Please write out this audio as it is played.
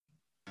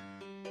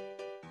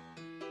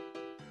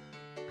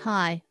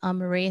Hi, I'm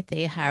Maria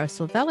Thea Harris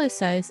or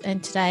Velosos,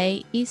 and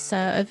today is So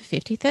Over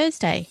 50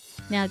 Thursday.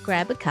 Now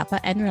grab a cuppa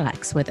and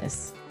relax with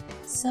us.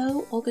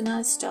 So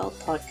Organised Style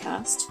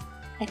podcast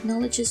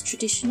acknowledges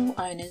traditional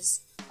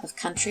owners of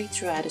country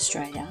throughout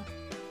Australia.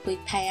 We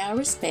pay our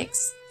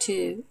respects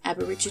to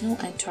Aboriginal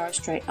and Torres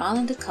Strait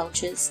Islander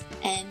cultures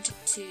and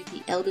to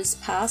the elders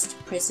past,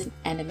 present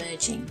and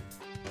emerging.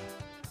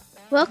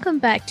 Welcome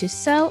back to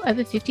So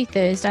Over 50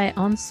 Thursday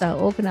on So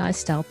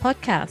Organised Style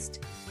podcast.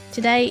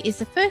 Today is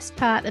the first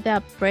part of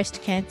our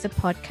breast cancer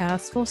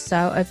podcast for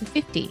So Over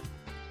 50.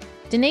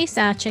 Denise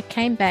Archer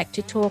came back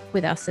to talk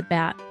with us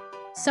about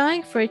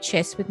sewing for a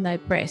chest with no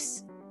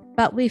breasts,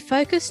 but we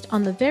focused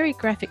on the very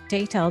graphic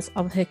details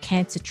of her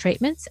cancer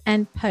treatments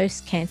and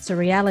post-cancer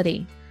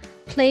reality.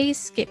 Please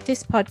skip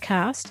this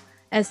podcast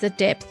as the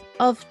depth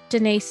of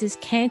Denise's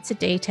cancer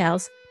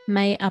details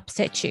may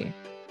upset you.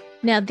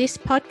 Now, this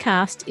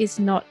podcast is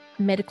not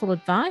medical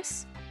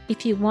advice.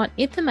 If you want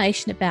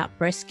information about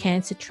breast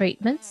cancer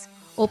treatments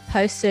or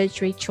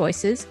post-surgery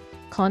choices,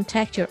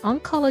 contact your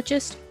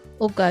oncologist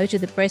or go to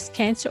the breast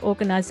cancer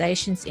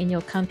organisations in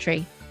your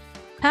country.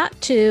 Part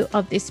 2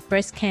 of this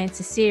breast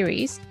cancer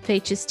series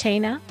features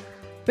Tina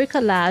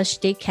Bricolage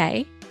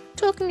DK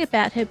talking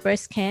about her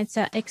breast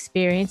cancer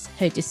experience,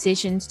 her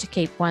decisions to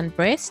keep one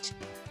breast,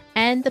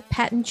 and the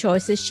pattern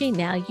choices she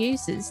now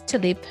uses to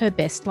live her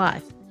best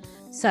life.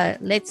 So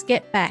let's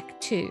get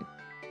back to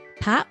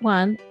part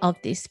 1 of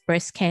this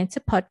breast cancer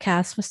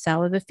podcast for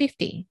So Over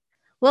 50.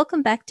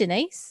 Welcome back,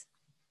 Denise.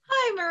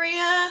 Hi,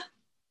 Maria.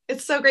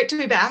 It's so great to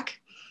be back.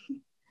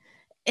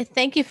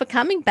 Thank you for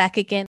coming back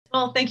again.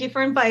 Well, thank you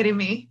for inviting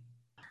me.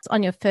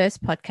 On your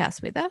first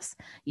podcast with us,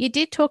 you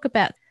did talk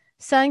about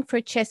sewing for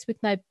a chest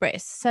with no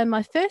breasts. So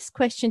my first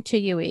question to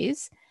you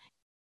is,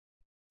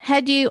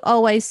 had you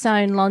always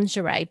sewn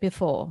lingerie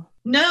before?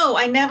 No,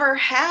 I never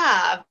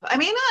have. I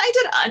mean, I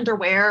did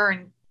underwear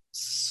and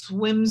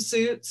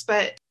swimsuits,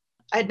 but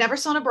I'd never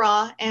sewn a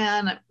bra,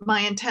 and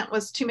my intent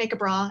was to make a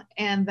bra,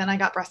 and then I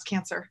got breast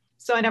cancer.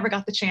 So I never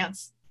got the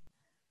chance.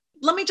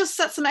 Let me just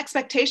set some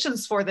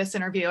expectations for this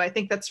interview. I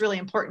think that's really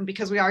important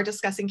because we are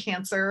discussing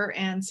cancer.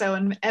 And so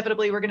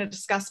inevitably we're going to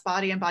discuss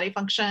body and body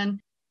function.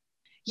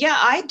 Yeah,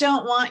 I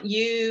don't want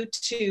you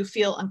to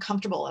feel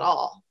uncomfortable at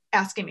all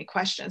asking me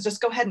questions.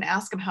 Just go ahead and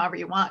ask them however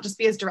you want. Just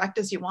be as direct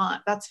as you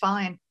want. That's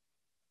fine.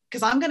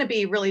 Because I'm going to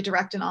be really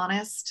direct and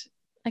honest.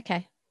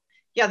 Okay.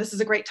 Yeah, this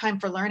is a great time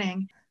for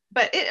learning.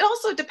 But it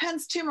also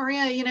depends too,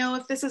 Maria, you know,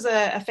 if this is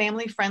a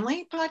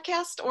family-friendly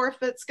podcast or if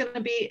it's going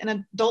to be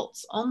an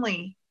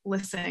adults-only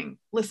listening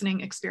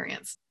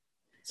experience.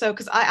 So,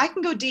 because I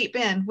can go deep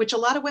in, which a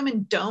lot of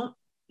women don't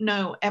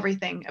know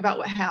everything about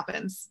what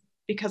happens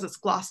because it's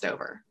glossed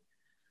over.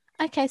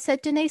 Okay, so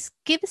Denise,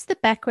 give us the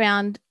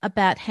background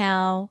about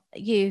how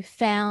you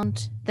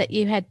found that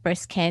you had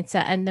breast cancer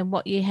and then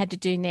what you had to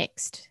do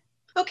next.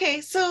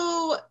 Okay,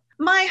 so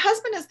my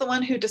husband is the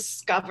one who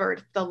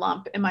discovered the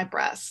lump in my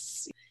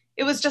breasts.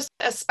 It was just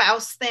a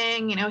spouse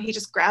thing, you know, he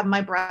just grabbed my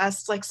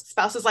breasts like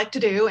spouses like to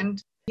do.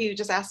 And he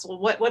just asked, well,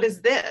 what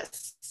is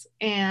this?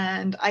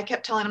 And I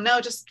kept telling him, no,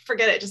 just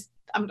forget it.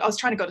 I was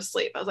trying to go to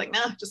sleep. I was like,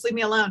 no, just leave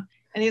me alone.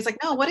 And he's like,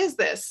 no, what is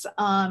this?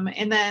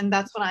 And then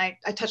that's when I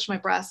touched my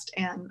breast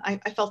and I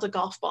felt a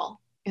golf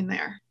ball in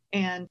there.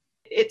 And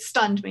it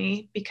stunned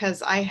me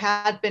because I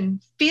had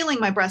been feeling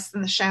my breasts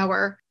in the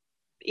shower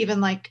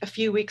even like a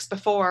few weeks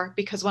before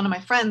because one of my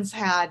friends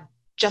had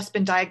just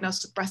been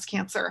diagnosed with breast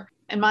cancer.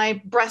 And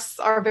my breasts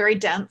are very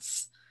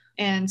dense.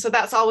 And so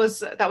that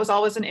was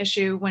always an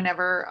issue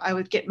whenever I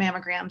would get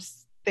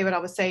mammograms. They would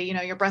always say, you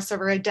know, your breasts are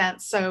very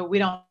dense, so we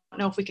don't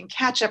know if we can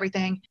catch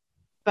everything,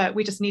 but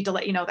we just need to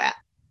let you know that.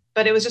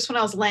 But it was just when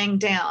I was laying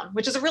down,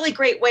 which is a really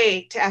great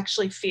way to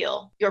actually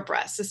feel your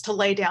breasts, is to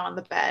lay down on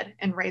the bed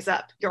and raise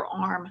up your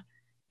arm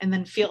and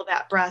then feel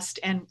that breast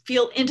and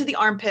feel into the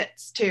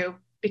armpits too,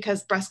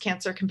 because breast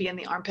cancer can be in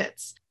the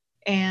armpits.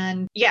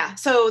 And yeah,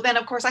 so then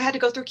of course I had to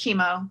go through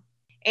chemo.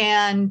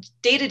 And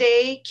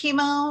day-to-day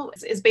chemo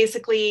is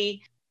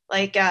basically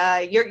like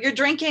you're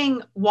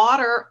drinking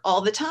water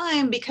all the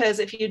time because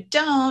if you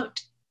don't,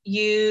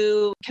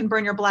 you can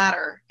burn your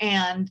bladder.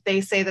 And they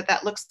say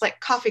that looks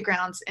like coffee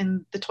grounds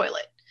in the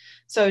toilet.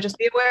 So just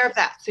be aware of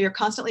that. So you're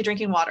constantly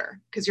drinking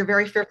water because you're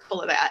very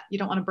fearful of that. You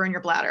don't want to burn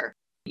your bladder.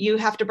 You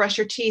have to brush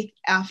your teeth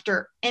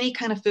after any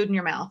kind of food in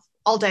your mouth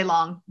all day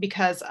long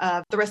because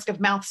of the risk of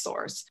mouth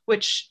sores,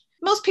 which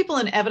most people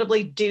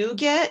inevitably do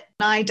get.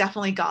 I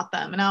definitely got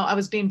them. And I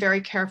was being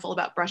very careful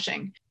about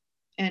brushing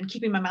and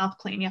keeping my mouth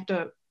clean. You have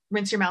to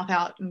rinse your mouth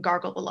out and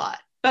gargle a lot.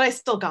 But I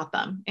still got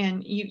them.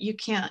 And you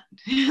can't,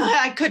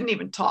 I couldn't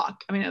even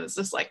talk. I mean, it was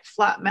just like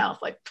flat mouth,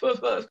 like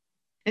poof, poof,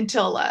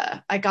 until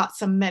I got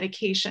some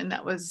medication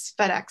that was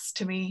FedEx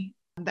to me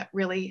that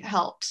really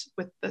helped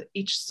with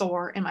each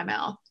sore in my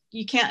mouth.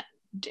 You can't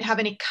have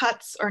any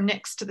cuts or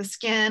nicks to the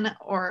skin,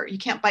 or you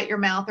can't bite your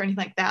mouth or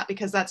anything like that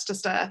because that's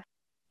just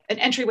an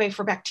entryway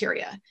for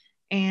bacteria.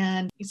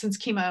 And since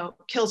chemo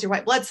kills your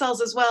white blood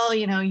cells as well,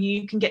 you know,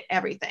 you can get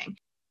everything.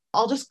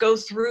 I'll just go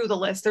through the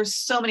list. There's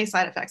so many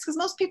side effects because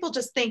most people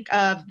just think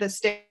of the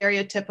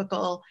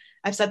stereotypical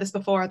I've said this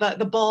before,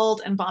 the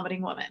bald and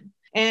vomiting woman.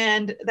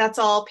 And that's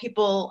all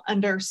people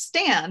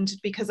understand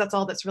because that's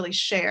all that's really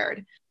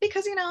shared.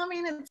 Because,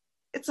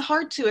 it's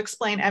hard to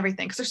explain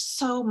everything because there's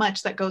so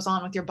much that goes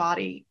on with your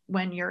body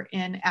when you're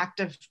in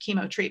active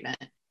chemo treatment.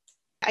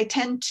 I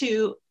tend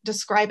to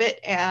describe it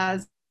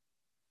as,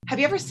 have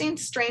you ever seen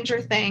Stranger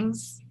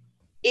Things?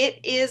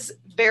 It is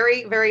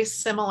very, very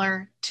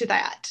similar to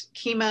that.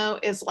 Chemo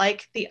is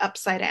like the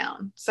upside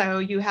down. So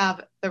you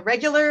have the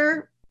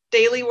regular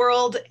daily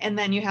world, and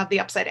then you have the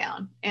upside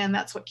down, and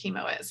that's what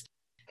chemo is.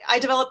 I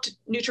developed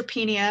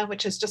neutropenia,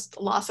 which is just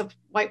loss of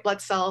white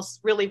blood cells,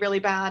 really, really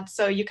bad.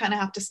 So you kind of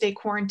have to stay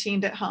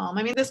quarantined at home.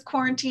 I mean, this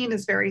quarantine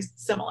is very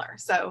similar.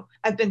 So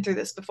I've been through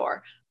this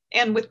before.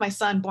 And with my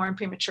son born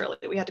prematurely,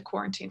 we had to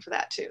quarantine for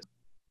that too.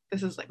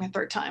 This is like my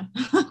third time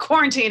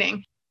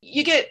quarantining.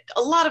 You get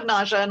a lot of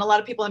nausea, and a lot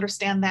of people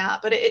understand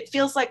that, but it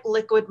feels like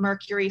liquid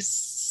mercury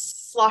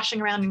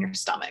sloshing around in your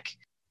stomach.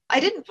 I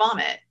didn't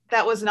vomit.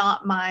 That was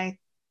not my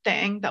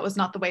thing. That was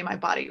not the way my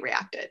body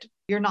reacted.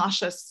 You're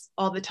nauseous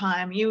all the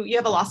time. You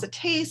have a loss of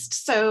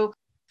taste. So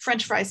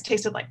French fries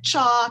tasted like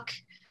chalk.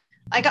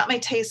 I got my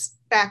taste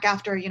back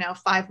after,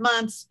 5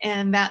 months.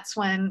 And that's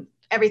when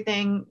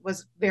everything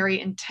was very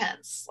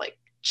intense. Like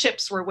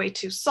chips were way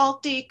too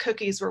salty.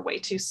 Cookies were way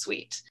too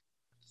sweet.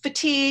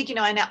 Fatigue,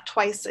 I napped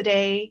twice a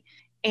day,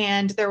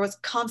 and there was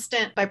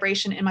constant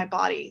vibration in my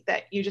body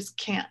that you just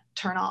can't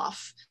turn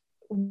off.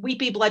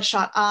 Weepy,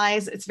 bloodshot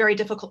eyes. It's very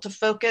difficult to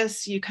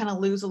focus. You kind of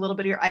lose a little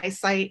bit of your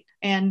eyesight,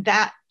 and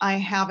that I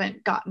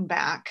haven't gotten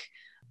back.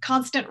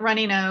 Constant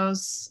runny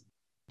nose.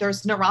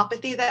 There's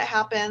neuropathy that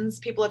happens.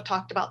 People have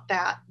talked about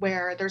that,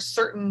 where there's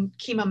certain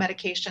chemo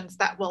medications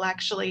that will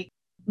actually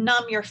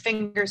numb your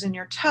fingers and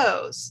your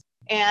toes.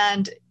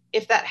 And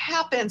if that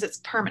happens, it's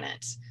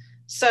permanent.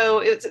 So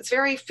it's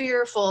very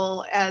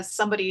fearful as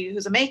somebody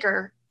who's a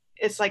maker.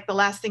 It's like the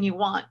last thing you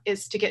want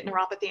is to get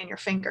neuropathy in your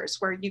fingers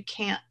where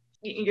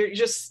you're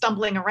just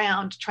stumbling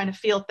around trying to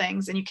feel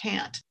things and you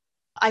can't.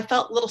 I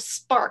felt little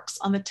sparks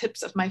on the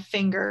tips of my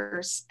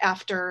fingers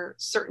after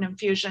certain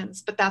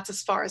infusions, but that's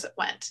as far as it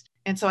went.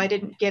 And so I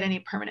didn't get any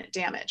permanent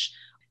damage.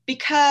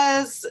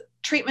 Because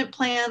treatment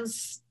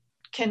plans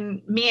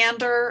can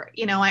meander,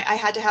 I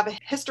had to have a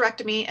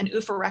hysterectomy and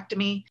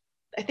oophorectomy,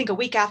 I think a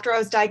week after I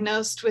was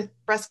diagnosed with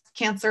breast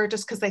cancer,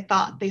 just because they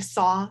thought they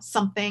saw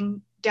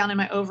something down in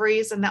my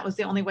ovaries, and that was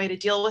the only way to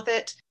deal with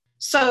it.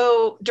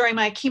 So during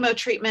my chemo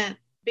treatment,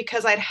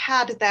 because I'd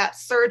had that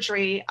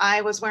surgery,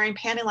 I was wearing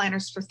panty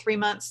liners for 3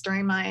 months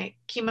during my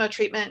chemo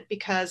treatment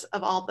because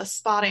of all the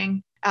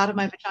spotting out of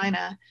my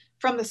vagina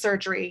from the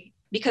surgery,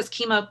 because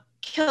chemo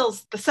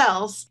kills the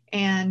cells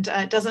and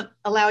doesn't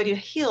allow you to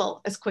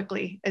heal as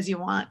quickly as you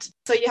want.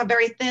 So you have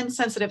very thin,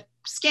 sensitive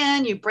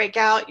skin, you break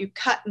out, you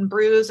cut and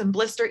bruise and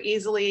blister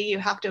easily, you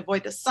have to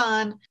avoid the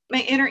sun.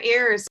 My inner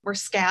ears were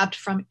scabbed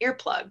from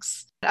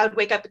earplugs. I would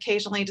wake up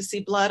occasionally to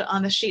see blood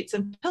on the sheets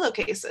and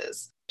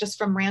pillowcases just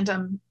from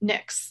random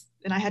nicks,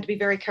 and I had to be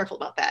very careful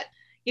about that.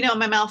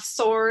 My mouth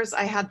sores,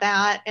 I had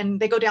that, and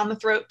they go down the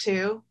throat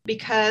too,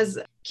 because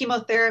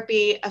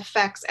chemotherapy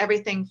affects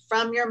everything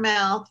from your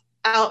mouth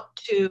out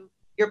to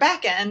your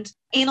back end.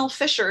 Anal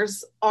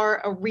fissures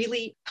are a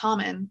really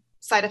common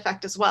side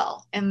effect as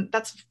well. And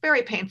that's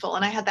very painful.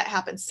 And I had that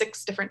happen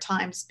 6 different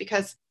times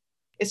because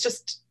it's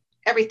just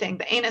everything.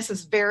 The anus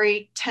is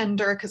very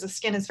tender because the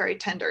skin is very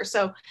tender.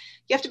 So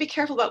you have to be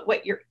careful about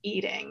what you're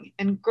eating.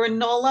 And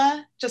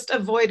granola, just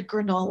avoid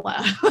granola.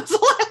 That's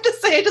all I have to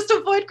say. Just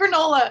avoid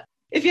granola.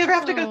 If you ever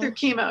have to go through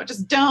chemo,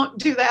 just don't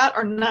do that,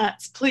 or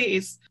nuts,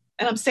 please.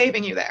 And I'm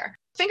saving you there.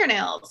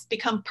 Fingernails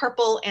become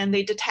purple and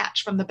they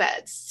detach from the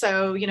beds.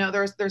 So,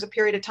 there's a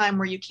period of time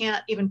where you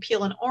can't even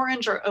peel an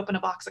orange or open a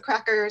box of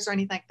crackers or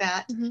anything like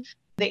that. Mm-hmm.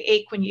 They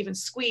ache when you even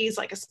squeeze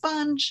like a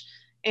sponge,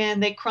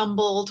 and they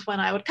crumbled when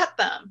I would cut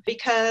them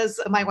because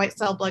my white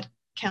cell blood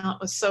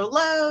count was so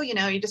low.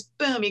 You just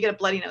boom, you get a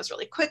bloody nose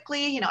really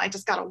quickly. I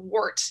just got a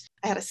wart.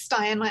 I had a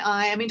sty in my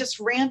eye. I mean,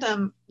 just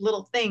random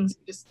little things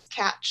you just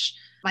catch.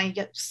 My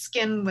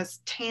skin was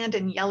tanned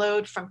and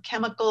yellowed from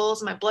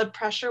chemicals. My blood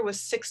pressure was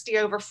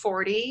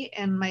 60/40,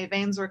 and my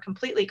veins were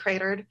completely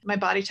cratered. My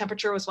body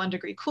temperature was 1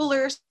 degree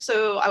cooler,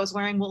 so I was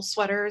wearing wool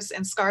sweaters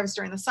and scarves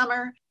during the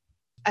summer.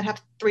 I'd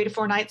have 3 to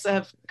 4 nights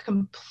of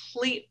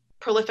complete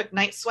prolific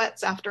night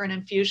sweats after an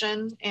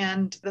infusion,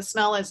 and the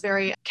smell is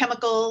very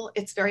chemical.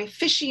 It's very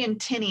fishy and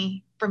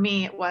tinny. For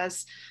me, it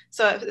was.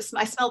 So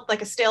I smelled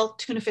like a stale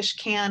tuna fish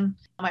can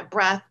on my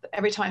breath.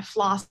 Every time I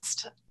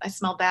flossed, I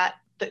smelled that.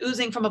 The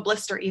oozing from a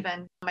blister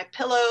even. My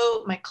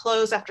pillow, my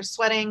clothes after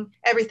sweating,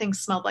 everything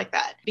smelled like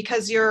that.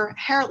 Because you're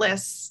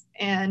hairless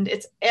and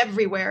it's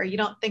everywhere, you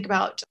don't think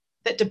about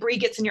that debris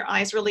gets in your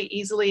eyes really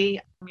easily.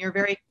 You're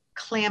very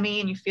clammy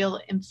and you feel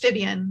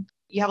amphibian.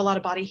 You have a lot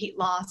of body heat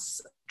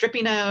loss.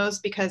 Drippy nose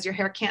because your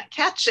hair can't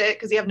catch it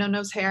because you have no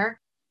nose hair.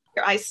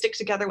 Your eyes stick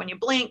together when you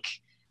blink.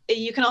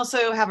 You can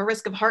also have a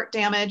risk of heart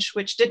damage,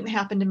 which didn't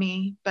happen to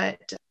me,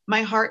 but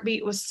my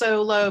heartbeat was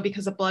so low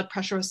because the blood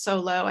pressure was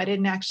so low. I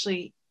didn't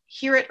actually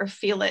hear it or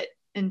feel it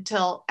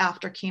until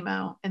after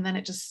chemo. And then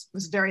it just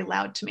was very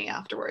loud to me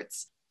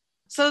afterwards.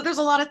 So there's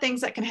a lot of things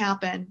that can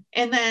happen.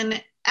 And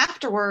then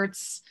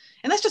afterwards,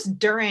 and that's just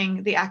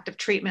during the active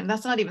treatment.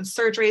 That's not even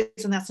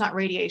surgeries and that's not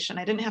radiation.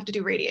 I didn't have to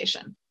do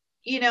radiation.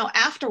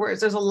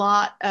 Afterwards, there's a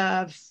lot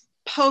of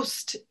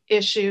post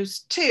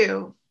issues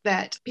too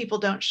that people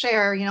don't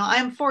share.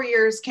 I'm 4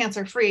 years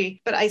cancer free,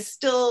 but I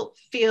still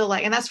feel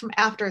like, and that's from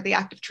after the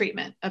active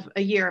treatment of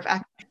a year of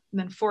active,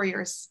 and then 4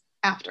 years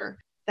after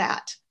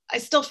that, I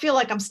still feel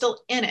like I'm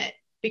still in it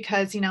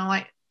because,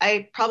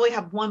 I probably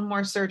have one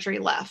more surgery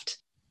left,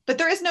 but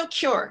there is no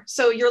cure.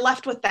 So you're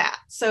left with that.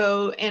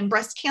 So in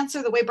breast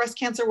cancer, the way breast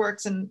cancer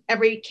works, and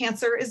every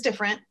cancer is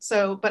different.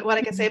 But what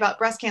I can say about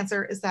breast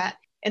cancer is that,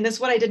 and this is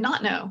what I did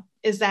not know,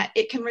 is that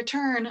it can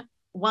return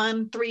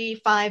 1, 3,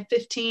 5,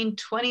 15,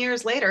 20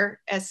 years later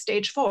as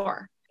stage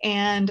 4.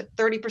 And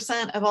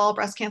 30% of all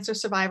breast cancer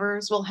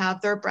survivors will have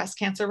their breast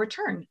cancer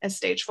return as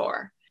stage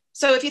 4.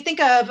 So if you think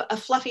of a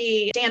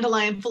fluffy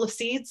dandelion full of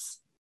seeds,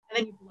 and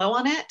then you blow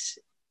on it,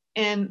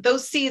 and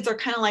those seeds are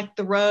kind of like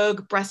the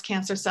rogue breast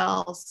cancer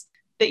cells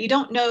that you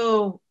don't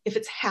know if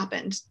it's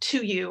happened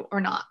to you or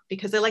not,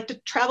 because they like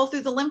to travel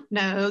through the lymph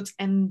nodes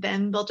and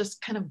then they'll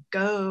just kind of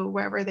go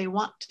wherever they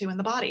want to in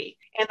the body.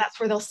 And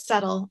that's where they'll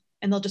settle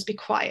and they'll just be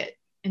quiet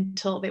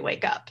until they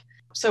wake up.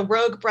 So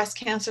rogue breast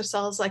cancer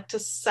cells like to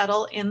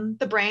settle in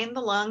the brain, the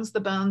lungs,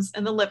 the bones,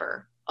 and the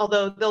liver,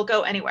 although they'll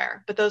go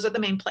anywhere, but those are the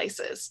main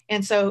places.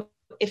 And so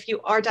if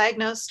you are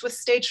diagnosed with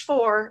stage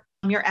 4,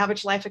 your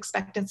average life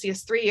expectancy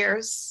is 3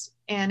 years,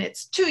 and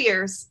it's 2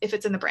 years if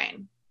it's in the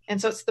brain. And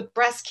so it's the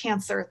breast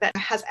cancer that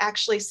has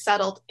actually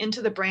settled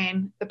into the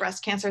brain. The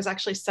breast cancer has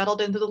actually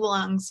settled into the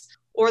lungs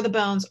or the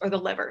bones or the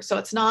liver. So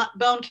it's not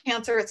bone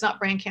cancer, it's not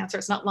brain cancer,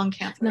 it's not lung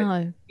cancer.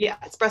 No. Yeah,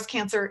 it's breast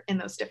cancer in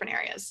those different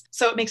areas.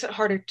 So it makes it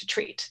harder to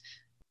treat.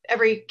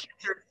 Every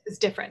cancer is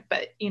different,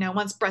 but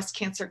once breast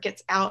cancer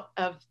gets out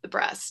of the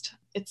breast,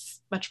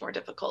 it's much more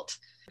difficult.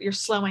 You're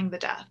slowing the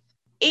death.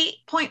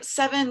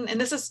 8.7, and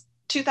this is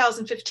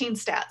 2015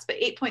 stats, but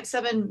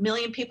 8.7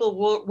 million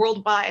people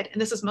worldwide,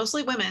 and this is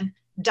mostly women,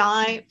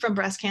 die from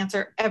breast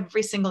cancer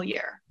every single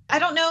year. I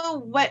don't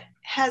know what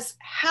has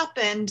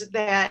happened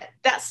that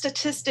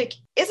statistic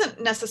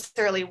isn't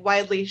necessarily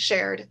widely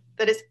shared,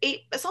 that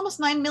it's almost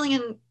 9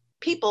 million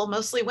people,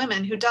 mostly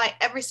women, who die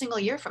every single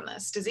year from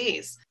this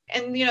disease.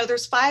 And,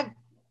 there's 5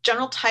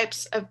 general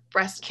types of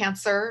breast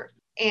cancer,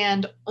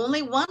 and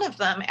only one of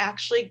them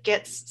actually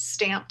gets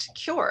stamped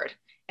cured.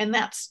 And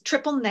that's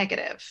triple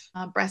negative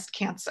breast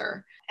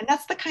cancer. And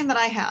that's the kind that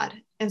I had.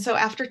 And so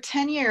after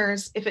 10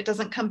 years, if it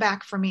doesn't come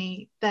back for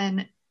me,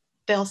 then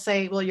they'll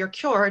say, well, you're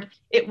cured.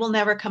 It will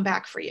never come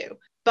back for you.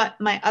 But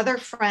my other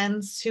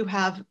friends who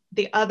have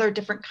the other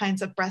different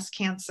kinds of breast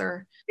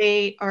cancer,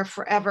 they are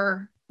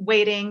forever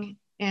waiting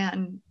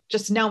and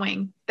just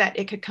knowing that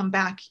it could come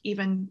back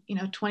even,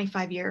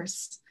 25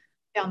 years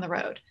down the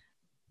road.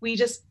 You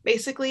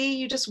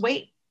just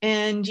wait.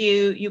 And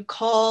you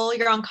call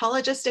your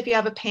oncologist if you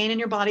have a pain in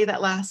your body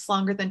that lasts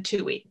longer than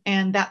 2 weeks.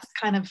 And that's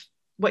kind of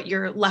what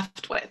you're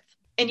left with.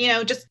 And,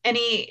 just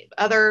any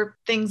other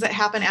things that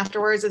happen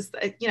afterwards is,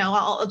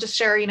 I'll just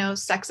share,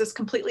 sex is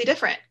completely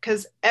different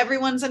because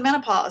everyone's in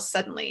menopause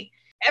suddenly,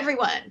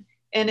 everyone.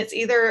 And it's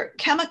either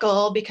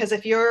chemical, because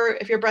if your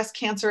breast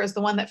cancer is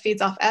the one that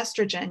feeds off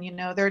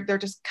estrogen, they're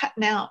just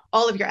cutting out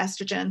all of your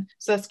estrogen.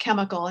 So that's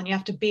chemical. And you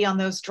have to be on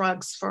those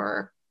drugs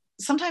for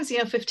sometimes,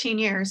 15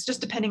 years,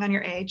 just depending on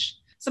your age,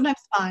 sometimes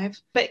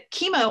 5. But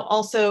chemo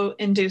also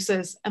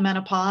induces a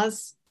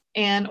menopause,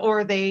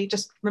 or they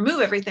just remove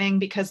everything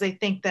because they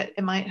think that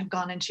it might have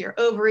gone into your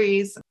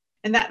ovaries.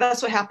 And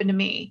that's what happened to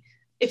me.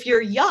 If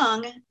you're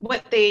young,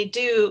 what they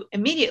do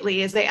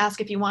immediately is they ask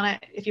if you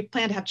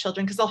plan to have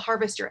children, because they'll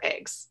harvest your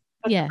eggs.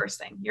 That's the first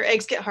thing. Your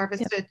eggs get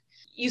harvested. Yep.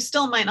 You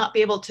still might not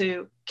be able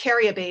to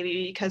carry a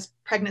baby because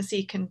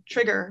pregnancy can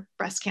trigger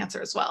breast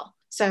cancer as well.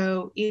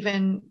 So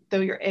even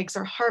though your eggs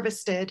are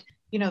harvested,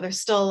 there's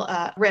still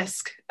a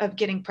risk of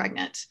getting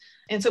pregnant.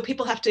 And so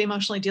people have to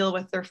emotionally deal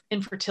with their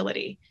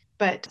infertility.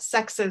 But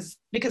sex is,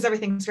 because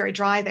everything's very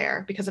dry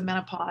there because of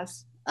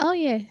menopause. Oh,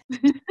 yeah.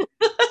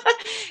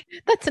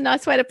 That's a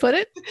nice way to put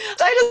it.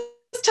 I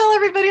just tell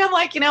everybody, I'm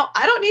like,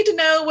 I don't need to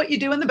know what you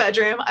do in the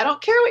bedroom. I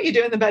don't care what you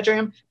do in the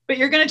bedroom, but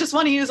you're going to just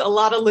want to use a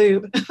lot of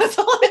lube. That's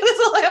all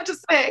I have to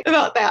say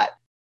about that.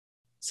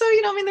 So,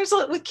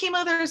 with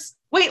chemo, there's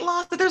weight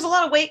loss, but there's a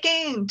lot of weight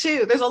gain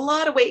too. There's a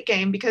lot of weight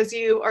gain because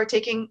you are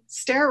taking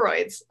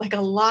steroids, like a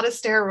lot of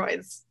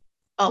steroids,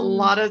 a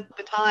lot of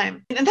the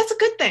time. And that's a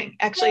good thing.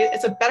 Actually,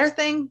 it's a better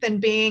thing than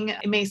being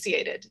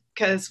emaciated,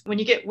 because when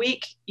you get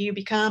weak, you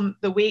become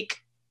the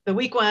weak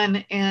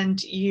one,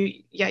 and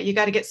you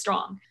got to get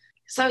strong.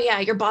 So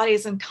your body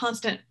is in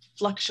constant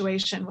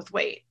fluctuation with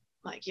weight,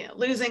 like,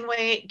 losing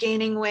weight,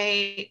 gaining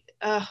weight,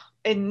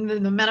 and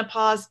then the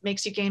menopause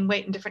makes you gain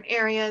weight in different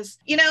areas.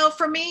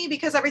 For me,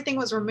 because everything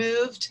was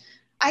removed,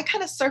 I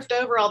kind of surfed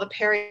over all the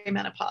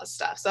perimenopause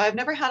stuff. So I've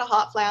never had a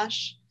hot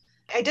flash.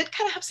 I did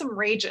kind of have some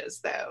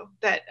rages, though,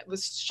 that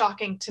was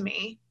shocking to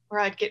me,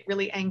 where I'd get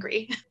really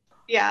angry.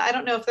 Yeah, I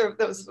don't know if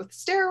that was with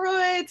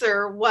steroids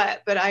or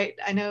what, but I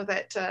know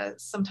that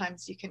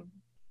sometimes you can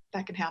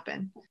that can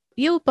happen.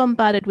 You're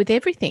bombarded with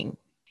everything.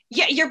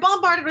 Yeah, you're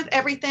bombarded with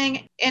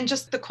everything, and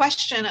just the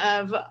question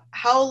of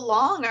how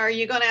long are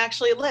you going to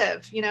actually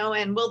live,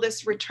 and will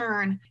this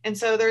return? And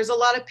so there's a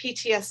lot of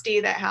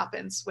PTSD that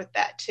happens with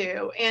that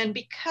too. And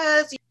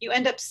because you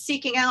end up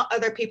seeking out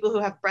other people who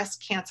have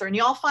breast cancer, and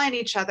you all find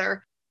each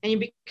other and you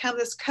become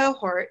this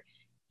cohort,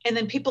 and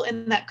then people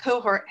in that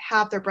cohort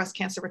have their breast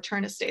cancer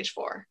return to stage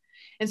 4.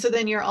 And so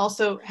then you're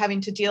also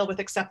having to deal with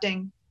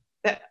accepting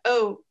that,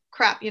 oh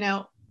crap,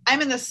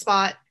 I'm in this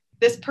spot.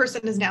 This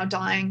person is now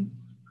dying.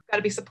 Got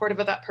to be supportive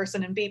of that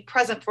person and be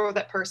present for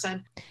that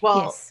person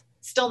while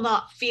still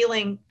not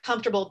feeling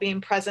comfortable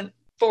being present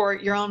for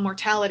your own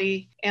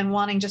mortality and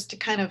wanting just to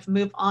kind of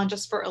move on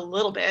just for a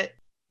little bit.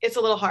 It's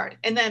a little hard.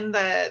 And then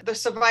the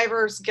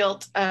survivor's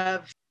guilt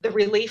of the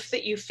relief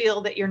that you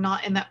feel that you're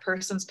not in that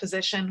person's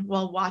position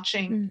while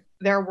watching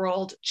their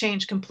world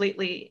change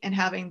completely and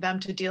having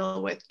them to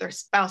deal with their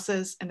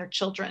spouses and their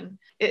children.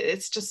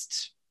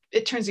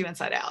 It turns you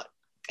inside out.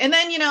 And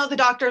then, the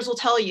doctors will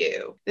tell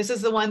you, this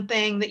is the one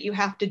thing that you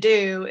have to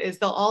do, is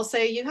they'll all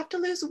say you have to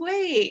lose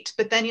weight.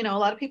 But then, a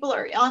lot of people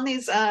are on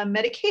these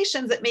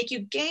medications that make you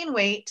gain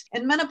weight,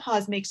 and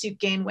menopause makes you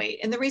gain weight.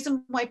 And the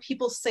reason why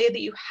people say that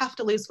you have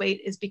to lose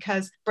weight is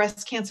because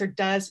breast cancer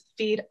does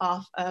feed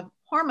off of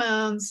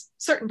hormones.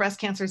 Certain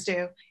breast cancers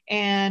do.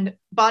 And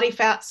body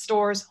fat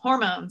stores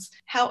hormones.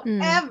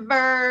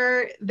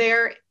 However,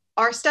 there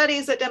are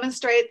studies that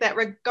demonstrate that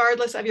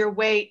regardless of your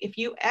weight, if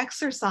you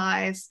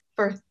exercise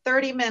for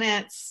 30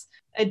 minutes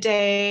a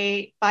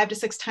day, 5 to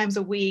 6 times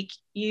a week,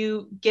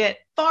 you get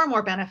far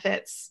more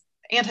benefits,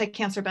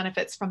 anti-cancer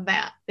benefits from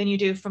that than you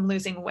do from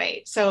losing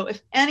weight. So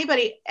if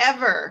anybody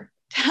ever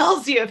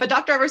tells you, if a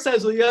doctor ever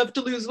says, well, you have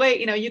to lose weight,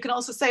 you can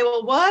also say,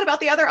 well, what about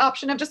the other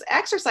option of just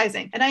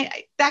exercising? And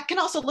that can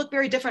also look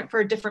very different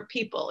for different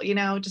people,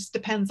 just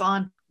depends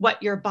on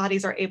what your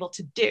bodies are able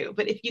to do.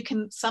 But if you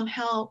can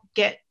somehow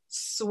get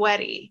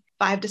sweaty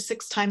 5 to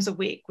 6 times a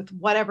week with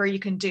whatever you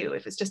can do,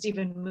 if it's just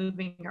even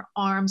moving your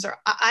arms or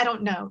I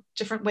don't know,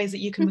 different ways that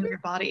you can move your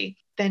body,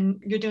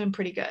 then you're doing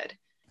pretty good.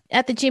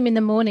 At the gym in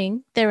the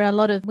morning, there are a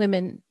lot of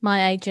women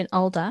my age and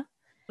older,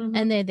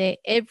 and they're there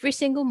every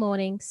single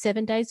morning,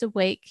 7 days a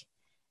week,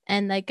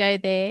 and they go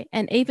there.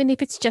 And even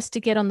if it's just to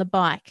get on the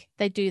bike,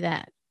 they do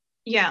that.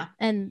 Yeah.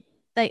 And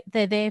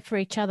they're there for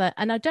each other.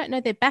 And I don't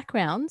know their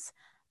backgrounds,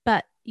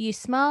 but you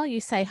smile,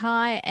 you say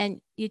hi,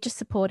 and you're just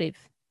supportive.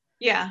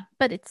 Yeah.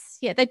 But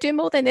they do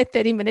more than their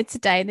 30 minutes a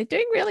day, and they're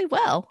doing really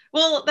well.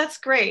 Well, that's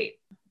great.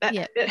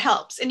 It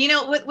helps. And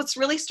what's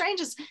really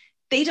strange is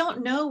they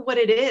don't know what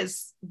it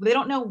is. They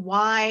don't know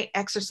why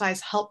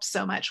exercise helps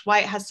so much, why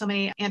it has so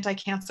many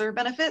anti-cancer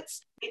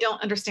benefits. They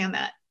don't understand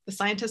that. The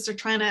scientists are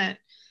trying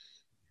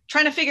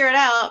to figure it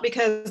out,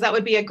 because that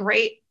would be a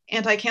great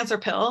anti-cancer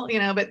pill,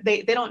 but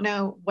they don't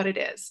know what it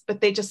is,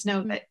 but they just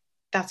know that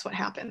that's what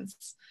happens.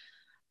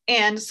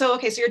 And so,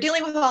 so you're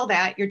dealing with all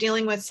that. You're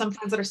dealing with some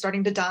friends that are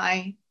starting to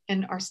die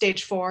and are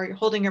stage 4. You're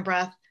holding your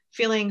breath,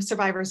 feeling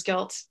survivor's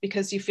guilt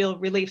because you feel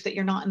relief that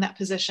you're not in that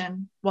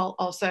position, while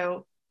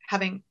also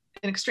having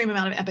an extreme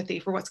amount of empathy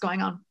for what's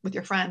going on with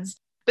your friends.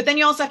 But then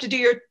you also have to do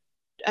your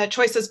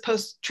choices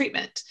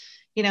post-treatment,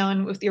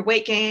 and with your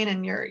weight gain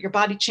and your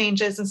body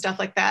changes and stuff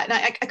like that. And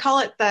I call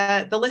it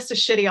the list of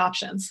shitty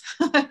options.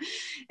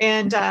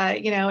 And,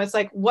 it's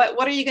like,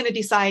 what are you going to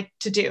decide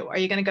to do? Are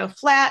you going to go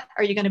flat?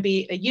 Are you going to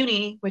be a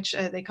uni, which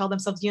they call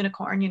themselves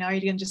unicorn? Are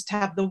you going to just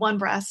have the one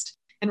breast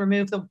and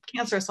remove the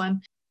cancerous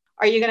one?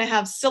 Are you going to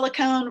have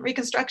silicone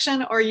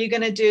reconstruction, or are you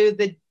going to do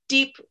the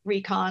deep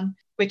recon,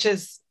 which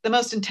is the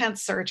most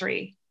intense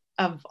surgery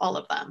of all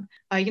of them?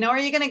 Are you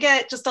going to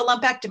get just a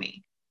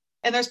lumpectomy?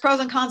 And there's pros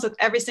and cons with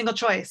every single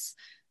choice.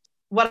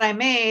 What I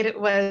made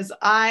was,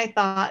 I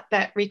thought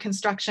that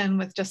reconstruction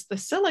with just the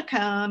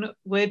silicone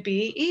would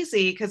be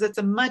easy because it's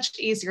a much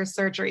easier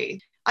surgery.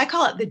 I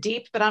call it the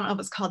DIEP, but I don't know if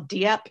it's called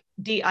DIEP,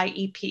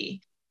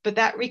 D-I-E-P. But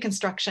that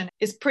reconstruction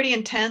is pretty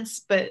intense,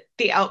 but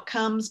the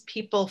outcomes,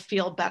 people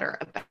feel better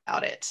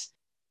about it.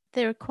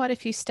 There are quite a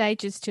few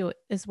stages to it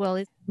as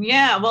well.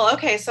 Yeah, well,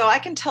 okay. So I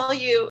can tell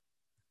you,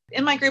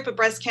 in my group of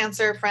breast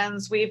cancer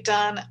friends, we've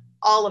done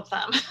all of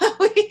them.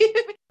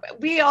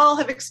 We all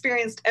have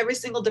experienced every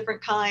single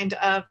different kind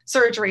of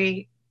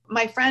surgery.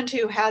 My friend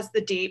who has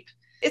the DIEP,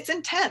 it's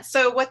intense.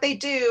 So what they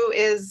do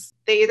is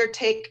they either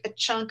take a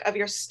chunk of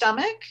your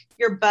stomach,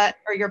 your butt,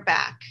 or your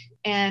back,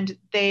 and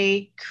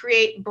they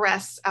create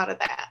breasts out of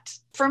that.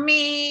 For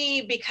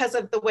me, because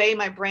of the way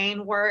my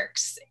brain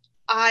works,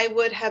 I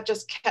would have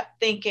just kept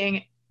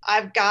thinking,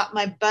 I've got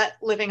my butt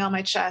living on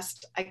my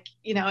chest, and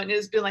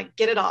it's been like,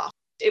 get it off.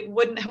 It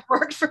wouldn't have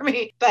worked for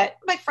me. But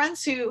my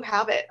friends who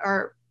have it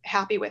are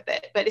happy with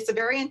it. But it's a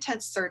very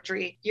intense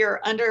surgery.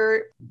 You're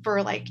under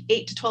for like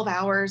 8 to 12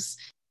 hours,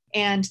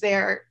 and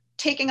they're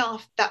taking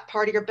off that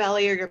part of your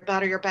belly or your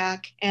butt or your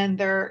back, and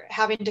they're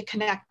having to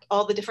connect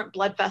all the different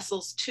blood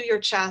vessels to your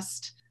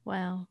chest.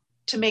 Wow.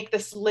 To make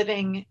this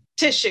living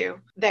tissue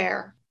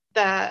there.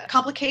 The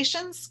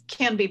complications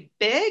can be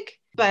big,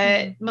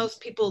 but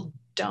most people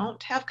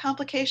don't have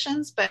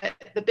complications. But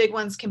the big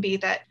ones can be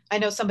that I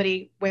know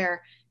somebody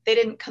where they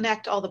didn't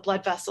connect all the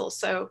blood vessels.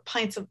 So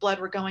pints of blood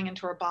were going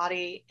into her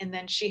body. And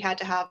then she had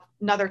to have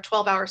another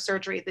 12-hour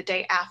surgery the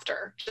day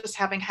after, just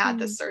having had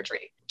this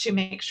surgery, to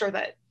make sure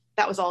that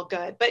that was all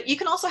good. But you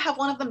can also have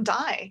one of them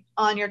die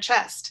on your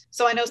chest.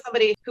 So I know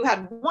somebody who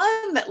had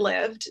one that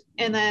lived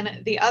and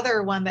then the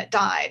other one that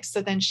died.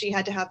 So then she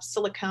had to have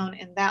silicone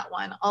in that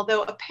one.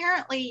 Although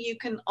apparently you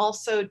can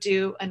also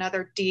do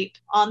another DEEP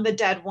on the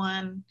dead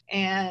one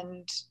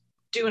and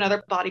do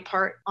another body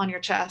part on your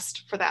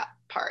chest for that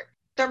part.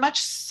 They're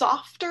much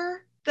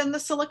softer than the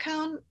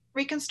silicone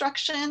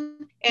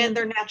reconstruction, and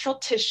they're natural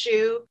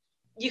tissue.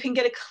 You can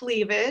get a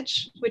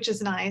cleavage, which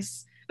is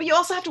nice, but you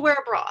also have to wear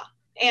a bra.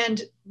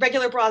 And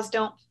regular bras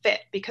don't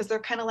fit because they're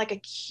kind of like a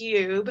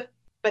cube,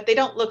 but they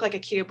don't look like a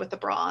cube with the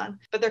bra on.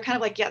 But they're kind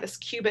of like, this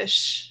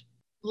cubish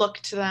look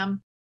to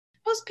them.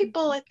 Most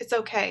people, it's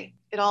okay.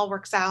 It all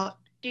works out.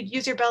 You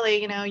use your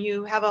belly,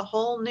 you have a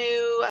whole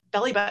new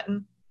belly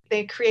button.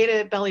 They create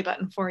a belly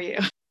button for you.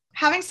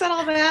 Having said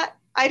all that,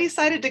 I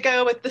decided to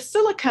go with the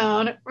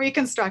silicone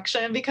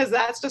reconstruction because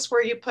that's just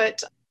where you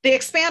put the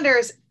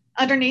expanders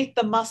underneath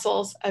the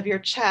muscles of your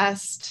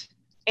chest.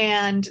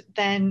 And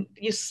then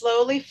you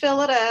slowly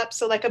fill it up.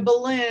 So like a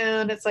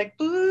balloon, it's like,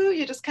 boo,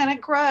 you just kind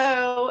of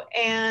grow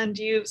and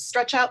you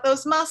stretch out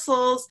those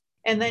muscles.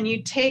 And then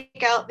you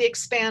take out the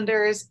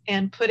expanders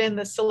and put in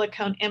the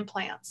silicone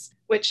implants,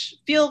 which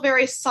feel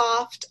very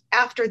soft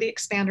after the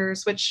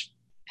expanders, which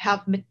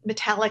have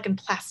metallic and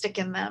plastic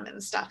in them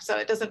and stuff.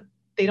 So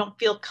they don't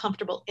feel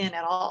comfortable in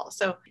at all.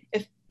 So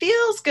it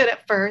feels good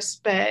at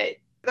first, but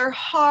they're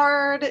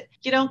hard.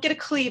 You don't get a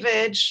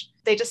cleavage.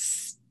 They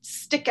just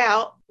stick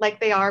out like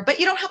they are, but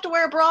you don't have to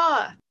wear a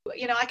bra.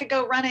 I could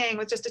go running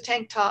with just a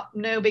tank top,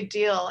 no big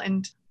deal.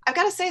 And I've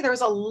got to say,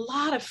 there's a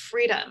lot of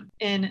freedom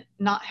in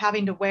not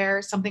having to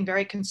wear something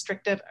very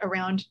constrictive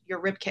around your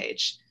rib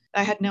cage.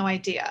 I had no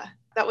idea.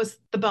 That was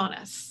the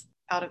bonus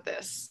out of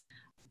this.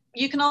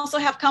 You can also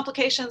have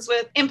complications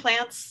with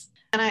implants,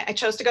 and I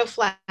chose to go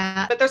flat,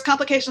 but there's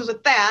complications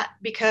with that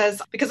because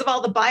of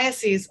all the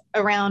biases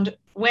around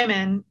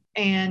women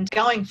and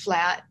going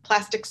flat.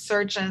 Plastic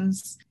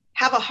surgeons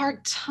have a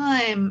hard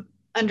time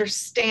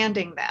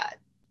understanding that.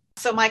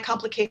 So my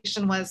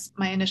complication was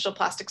my initial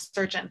plastic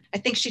surgeon. I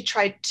think she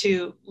tried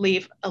to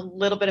leave a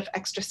little bit of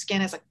extra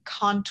skin as a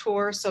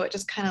contour. So it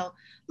just kind of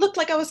looked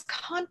like I was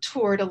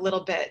contoured a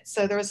little bit.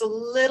 So there was a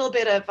little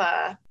bit of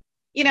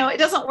it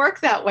doesn't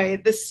work that way.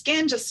 The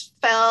skin just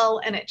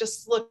fell and it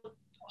just looked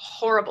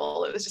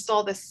horrible. It was just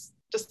all this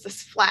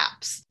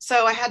flaps.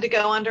 So I had to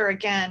go under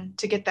again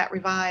to get that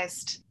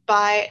revised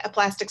by a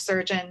plastic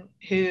surgeon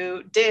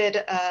who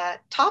did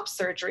top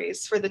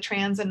surgeries for the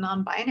trans and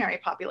non-binary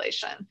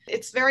population.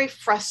 It's very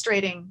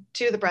frustrating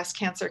to the breast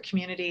cancer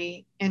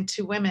community and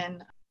to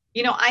women.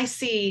 I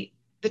see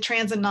the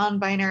trans and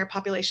non-binary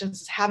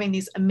populations as having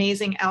these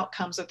amazing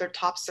outcomes of their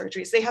top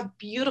surgeries. They have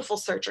beautiful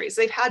surgeries.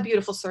 They've had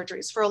beautiful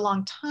surgeries for a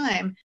long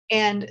time.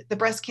 And the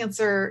breast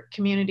cancer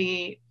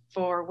community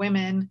for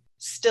women,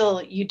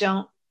 still, you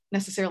don't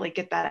necessarily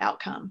get that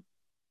outcome.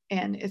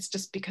 And it's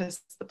just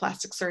because the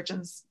plastic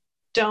surgeons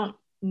don't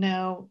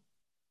know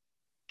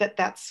that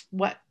that's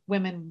what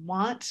women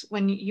want.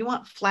 When you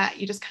want flat,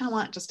 you just kind of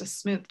want just a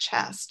smooth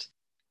chest.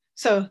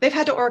 So they've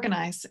had to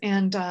organize,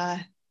 and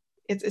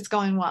it's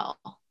going well.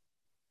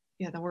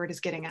 Yeah, the word is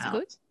getting out.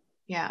 Good.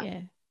 Yeah.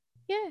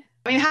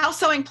 I mean, how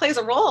sewing plays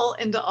a role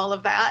into all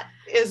of that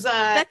is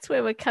that's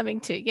where we're coming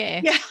to.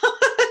 Yeah.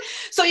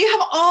 So you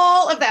have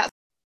all of that.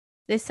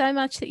 There's so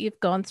much that you've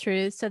gone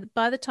through. So that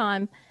by the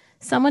time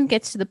someone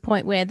gets to the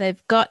point where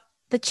they've got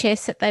the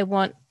chest that they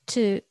want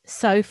to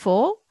sew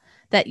for,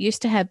 that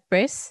used to have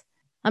breasts,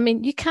 I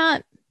mean, you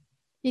can't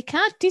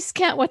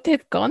discount what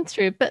they've gone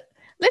through. But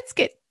let's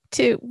get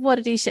to what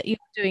it is that you're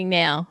doing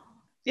now.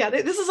 Yeah,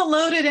 this is a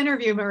loaded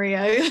interview,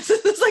 Maria.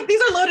 It's like,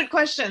 these are loaded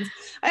questions.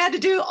 I had to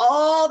do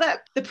all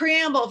that, the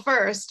preamble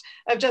first,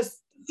 of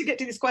just to get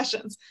to these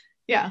questions.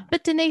 Yeah.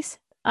 But Denise,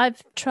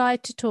 I've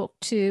tried to talk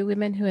to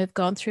women who have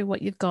gone through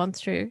what you've gone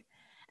through,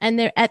 and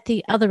they're at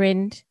the other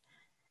end.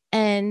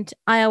 And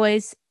I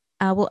always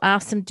will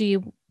ask them, do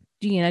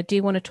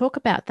you want to talk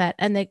about that?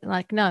 And they're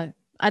like, no,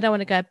 I don't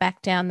want to go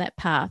back down that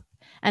path.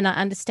 And I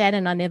understand,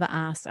 and I never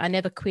ask. I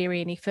never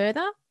query any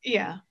further.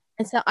 Yeah.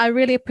 And so I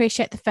really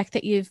appreciate the fact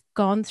that you've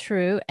gone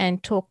through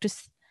and talked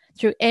us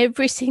through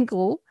every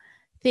single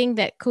thing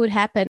that could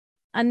happen.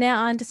 And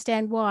now I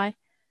understand why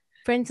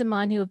friends of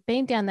mine who have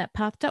been down that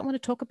path don't want to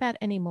talk about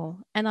it anymore.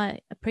 And I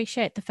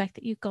appreciate the fact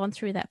that you've gone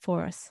through that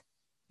for us.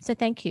 So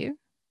thank you.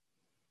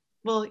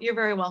 Well, you're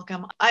very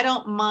welcome. I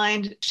don't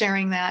mind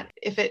sharing that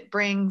if it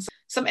brings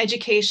some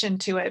education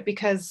to it,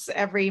 because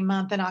every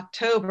month in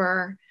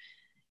October,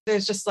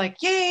 there's just like,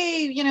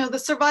 yay, the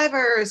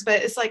survivors,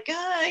 but it's like,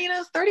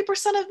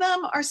 30% of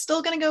them are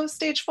still going to go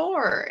stage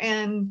 4,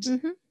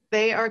 and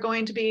they are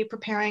going to be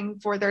preparing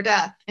for their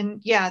death. And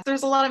yeah,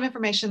 there's a lot of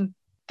information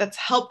that's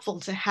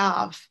helpful to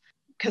have,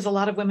 because a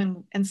lot of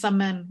women and some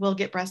men will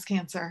get breast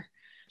cancer.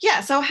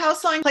 Yeah. So how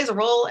sewing plays a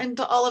role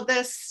into all of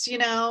this,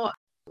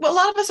 well, a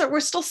lot of us we're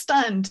still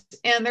stunned,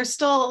 and there's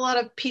still a lot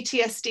of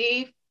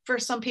PTSD for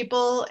some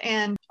people,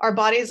 and our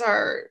bodies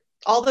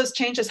all those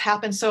changes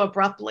happen so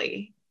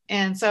abruptly.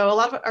 And so a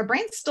lot of our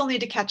brains still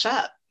need to catch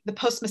up. The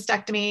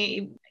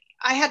post-mastectomy,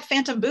 I had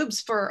phantom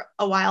boobs for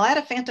a while. I had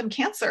a phantom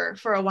cancer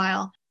for a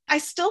while. I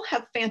still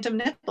have phantom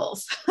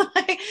nipples. And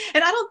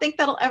I don't think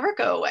that'll ever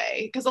go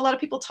away because a lot of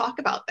people talk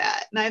about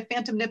that. And I have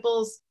phantom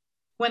nipples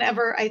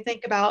whenever I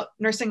think about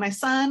nursing my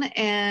son,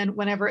 and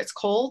whenever it's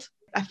cold,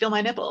 I feel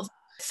my nipples.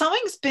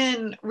 Sewing's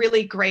been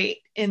really great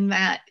in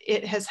that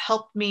it has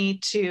helped me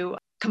to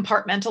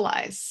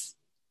compartmentalize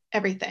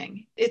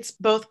everything. It's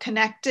both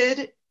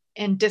connected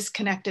and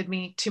disconnected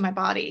me to my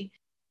body.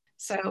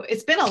 So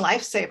it's been a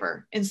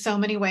lifesaver in so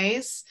many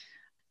ways.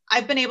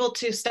 I've been able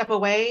to step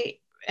away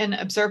and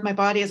observe my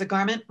body as a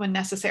garment when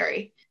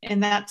necessary.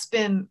 And that's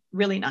been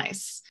really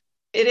nice.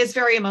 It is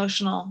very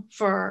emotional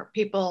for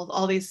people,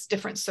 all these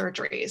different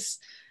surgeries.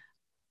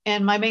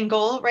 And my main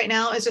goal right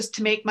now is just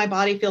to make my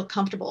body feel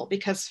comfortable,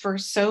 because for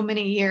so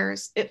many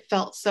years, it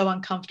felt so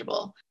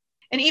uncomfortable.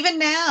 And even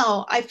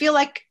now, I feel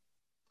like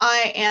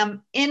I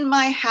am in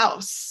my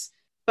house,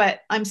 but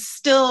I'm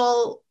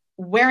still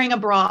wearing a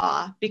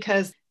bra,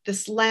 because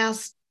this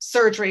last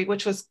surgery,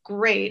 which was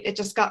great, it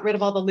just got rid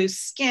of all the loose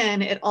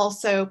skin. It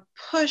also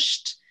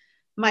pushed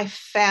my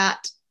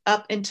fat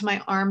up into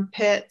my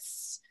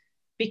armpits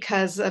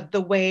because of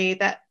the way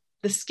that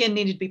the skin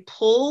needed to be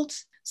pulled.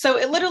 So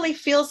it literally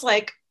feels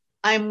like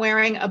I'm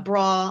wearing a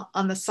bra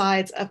on the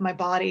sides of my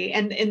body,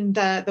 and in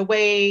the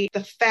way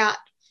the fat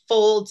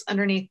folds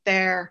underneath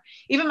there.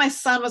 Even my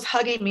son was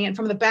hugging me, and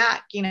from the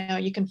back,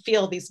 you can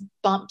feel these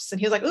bumps, and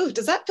he was like, "Ooh,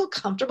 does that feel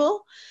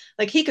comfortable?"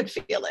 Like he could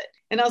feel it.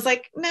 And I was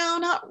like, "No,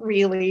 not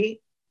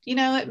really.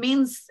 It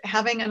means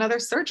having another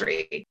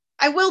surgery.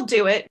 I will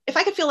do it. If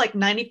I could feel like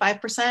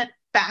 95%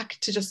 back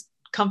to just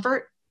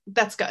comfort,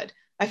 that's good.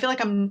 I feel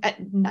like I'm at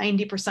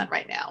 90%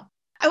 right now.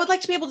 I would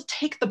like to be able to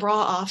take the bra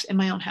off in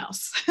my own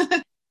house."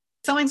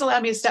 Sewing's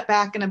allowed me to step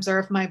back and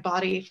observe my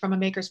body from a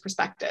maker's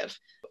perspective.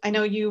 I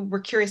know you were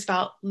curious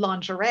about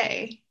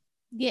lingerie.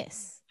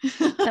 Yes,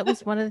 that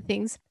was one of the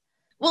things.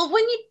 Well,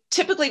 when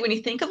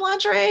you think of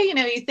lingerie,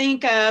 you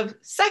think of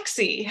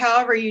sexy,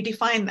 however you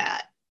define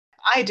that.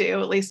 I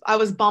do, at least. I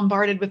was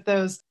bombarded with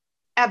those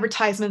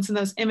advertisements and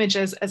those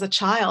images as a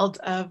child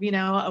of,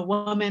 a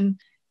woman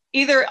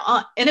either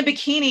in a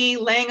bikini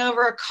laying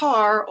over a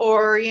car,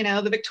 or,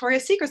 the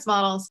Victoria's Secret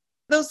models.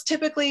 Those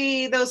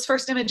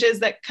first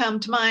images that come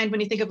to mind when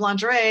you think of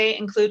lingerie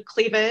include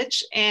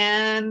cleavage,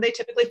 and they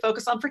typically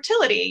focus on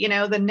fertility,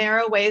 the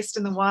narrow waist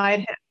and the wide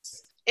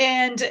hips.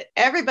 And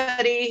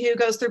everybody who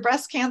goes through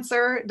breast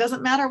cancer,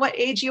 doesn't matter what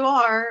age you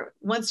are,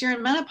 once you're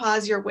in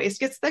menopause, your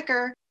waist gets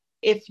thicker.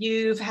 If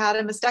you've had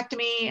a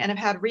mastectomy and have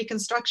had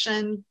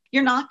reconstruction,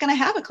 you're not going to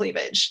have a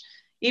cleavage.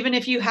 Even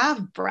if you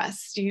have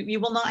breasts, you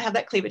will not have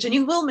that cleavage, and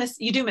you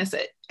do miss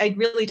it. I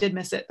really did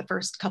miss it the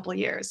first couple of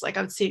years. Like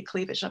I would see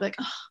cleavage, I'd be like,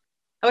 oh,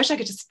 I wish I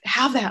could just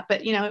have that,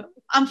 but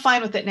I'm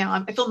fine with it now.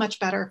 I feel much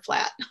better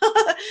flat.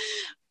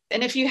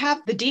 And if you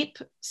have the deep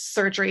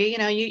surgery,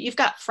 you've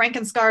got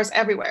Franken scars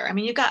everywhere. I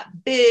mean, you've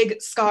got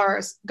big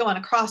scars going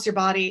across your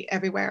body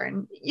everywhere,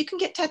 and you can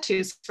get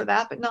tattoos for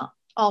that, but not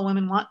all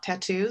women want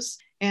tattoos.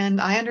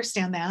 And I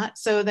understand that.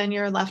 So then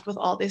you're left with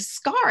all this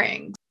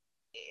scarring.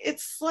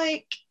 It's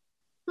like,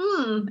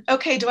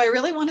 okay, do I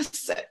really want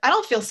to, I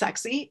don't feel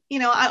sexy.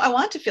 I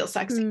want to feel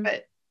sexy,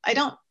 but I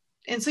don't.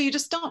 And so you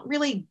just don't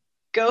really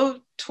go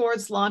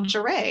towards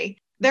lingerie.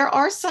 There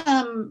are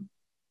some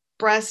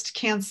breast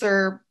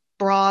cancer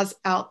bras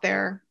out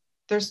there.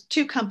 There's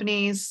two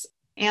companies,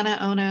 Anna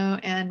Ono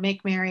and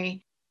Make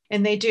Mary,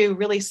 and they do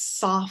really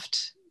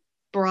soft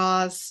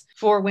bras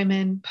for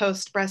women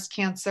post breast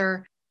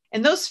cancer.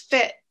 And those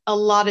fit a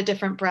lot of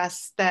different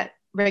breasts that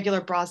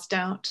regular bras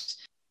don't.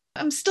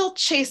 I'm still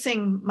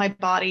chasing my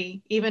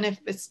body, even if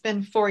it's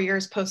been 4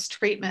 years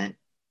post-treatment.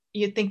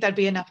 You'd think that'd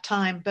be enough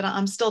time, but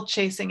I'm still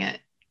chasing it,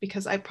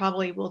 because I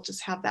probably will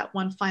just have that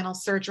one final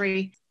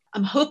surgery.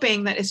 I'm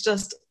hoping that it's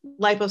just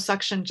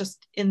liposuction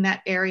just in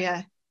that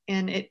area,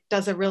 and it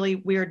does a really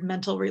weird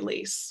mental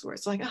release where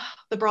it's like, oh,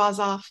 the bra's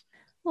off.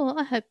 Well,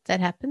 I hope that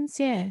happens.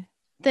 Yeah.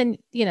 Then,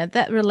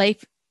 that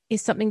relief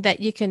is something that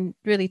you can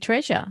really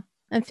treasure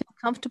and feel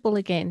comfortable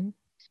again.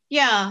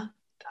 Yeah.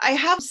 I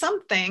have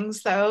some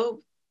things,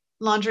 though,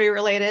 laundry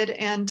related,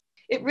 and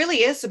it really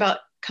is about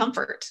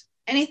comfort,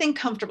 anything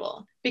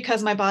comfortable,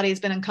 because my body has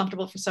been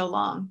uncomfortable for so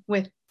long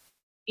with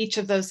each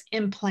of those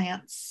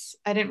implants.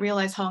 I didn't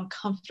realize how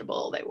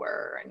uncomfortable they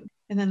were.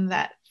 And then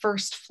that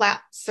first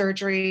flat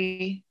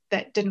surgery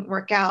that didn't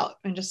work out,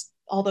 and just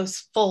all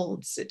those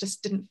folds, it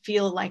just didn't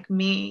feel like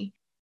me.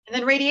 And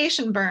then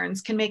radiation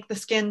burns can make the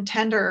skin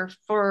tender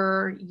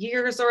for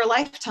years or a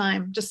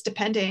lifetime, just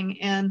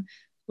depending. And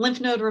lymph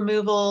node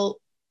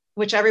removal,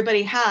 which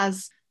everybody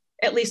has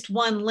at least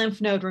one lymph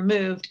node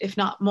removed, if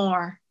not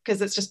more,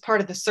 because it's just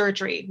part of the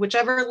surgery.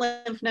 Whichever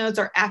lymph nodes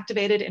are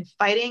activated in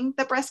fighting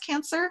the breast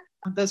cancer,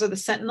 those are the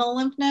sentinel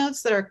lymph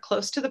nodes that are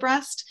close to the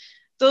breast.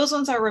 Those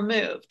ones are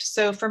removed.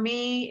 So for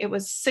me, it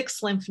was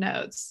 6 lymph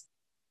nodes.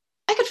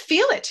 I could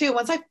feel it too.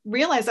 Once I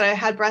realized that I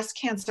had breast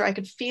cancer, I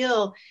could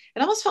feel,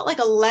 it almost felt like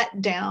a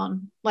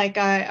letdown. Like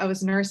I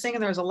was nursing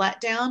and there was a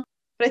letdown.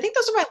 But I think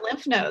those are my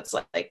lymph nodes,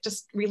 like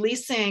just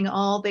releasing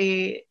all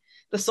the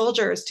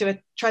soldiers to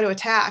try to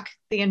attack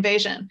the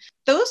invasion.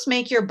 Those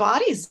make your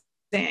body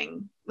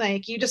zing.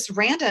 Like you just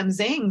random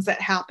zings that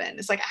happen.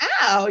 It's like,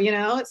 ow,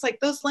 it's like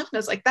those lymph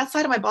nodes, like that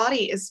side of my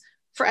body is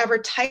forever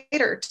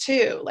tighter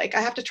too. Like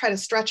I have to try to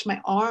stretch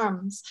my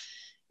arms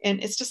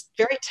and it's just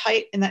very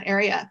tight in that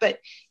area. But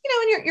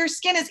when your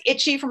skin is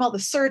itchy from all the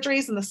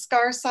surgeries and the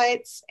scar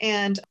sites,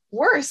 and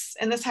worse,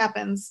 and this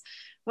happens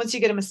once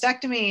you get a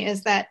mastectomy,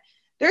 is that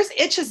there's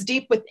itches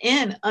deep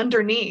within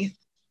underneath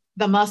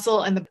the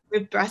muscle and the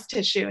breast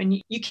tissue,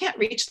 and you can't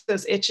reach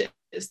those itches.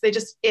 They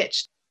just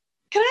itch.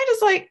 Can I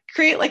just like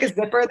create like a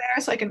zipper there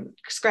so I can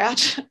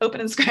scratch, open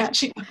and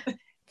scratch?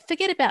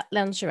 Forget about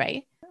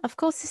lingerie. Of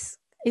course, this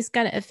is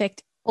going to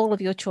affect all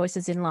of your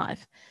choices in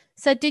life.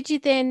 So did you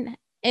then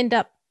end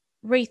up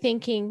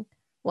rethinking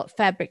what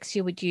fabrics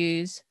you would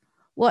use,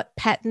 what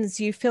patterns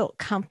you felt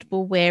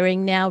comfortable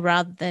wearing now,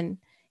 rather than,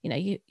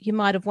 you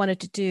might have wanted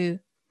to do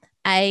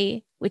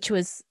which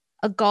was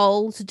a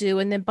goal to do.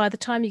 And then by the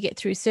time you get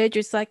through surgery,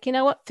 it's like, you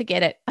know what,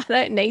 forget it. I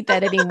don't need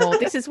that anymore.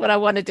 This is what I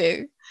want to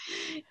do.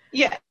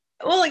 Yeah.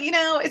 Well,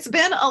 it's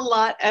been a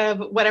lot of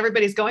what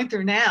everybody's going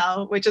through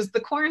now, which is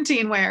the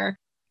quarantine wear.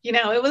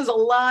 It was a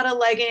lot of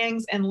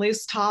leggings and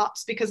loose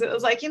tops because it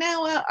was like,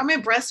 what, are my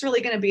breasts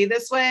really going to be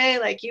this way?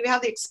 Like you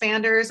have the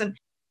expanders and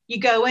you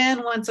go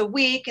in once a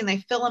week and they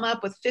fill them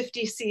up with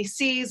 50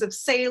 cc's of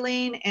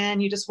saline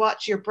and you just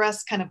watch your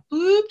breasts kind of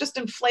just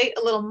inflate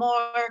a little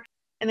more.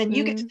 And then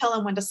you get to tell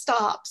them when to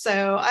stop.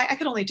 So I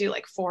could only do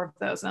like 4 of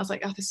those. And I was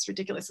like, oh, this is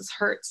ridiculous. This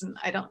hurts. And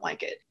I don't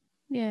like it.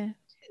 Yeah.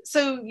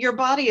 So your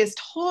body is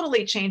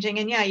totally changing.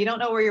 And yeah, you don't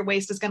know where your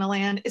waist is going to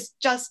land. It's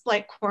just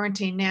like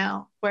quarantine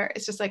now, where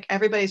it's just like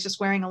everybody's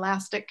just wearing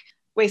elastic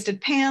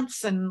waisted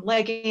pants and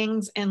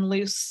leggings and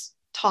loose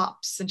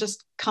tops and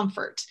just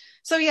comfort.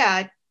 So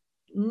yeah,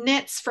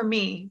 knits for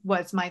me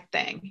was my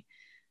thing.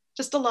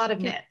 Just a lot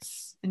of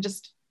knits and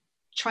just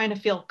trying to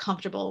feel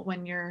comfortable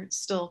when you're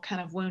still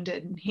kind of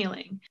wounded and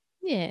healing.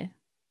 Yeah.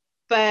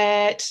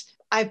 But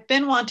I've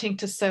been wanting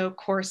to sew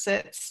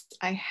corsets.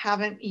 I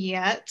haven't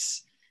yet.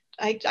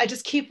 I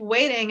just keep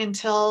waiting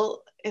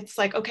until it's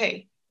like,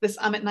 okay,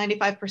 I'm at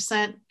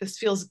 95%. This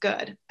feels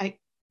good. I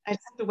just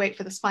have to wait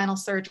for the spinal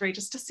surgery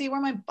just to see where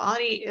my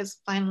body is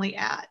finally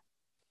at.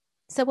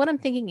 So what I'm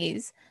thinking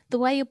is, the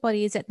way your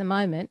body is at the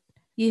moment,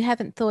 you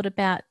haven't thought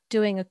about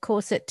doing a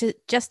corset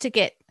just to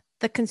get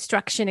the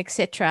construction,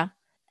 etc.,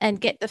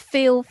 and get the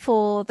feel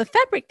for the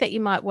fabric that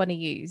you might want to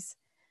use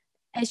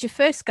as your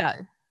first go.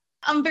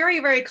 I'm very,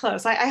 very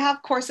close. I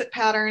have corset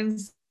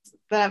patterns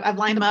that I've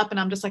lined them up and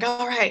I'm just like,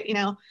 all right,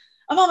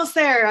 I'm almost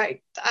there.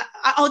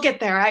 I'll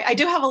get there. I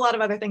do have a lot of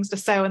other things to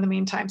sew in the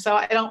meantime, so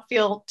I don't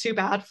feel too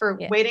bad for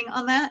waiting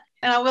on that.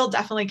 And I will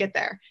definitely get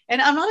there.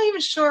 And I'm not even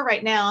sure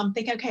right now. I'm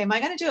thinking, okay, am I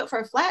going to do it for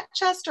a flat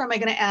chest or am I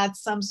going to add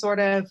some sort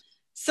of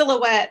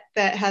silhouette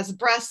that has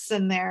breasts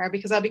in there?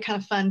 Because that'd be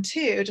kind of fun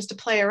too, just to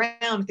play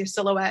around with your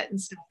silhouette and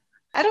stuff.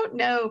 I don't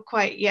know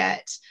quite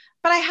yet,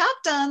 but I have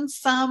done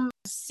some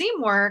seam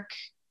work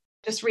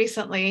just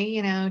recently,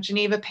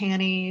 Geneva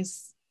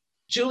panties,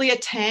 Julia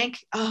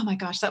tank. Oh my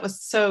gosh, that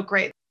was so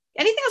great.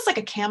 Anything that's like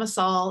a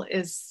camisole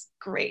is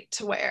great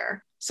to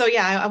wear. So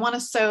yeah, I want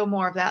to sew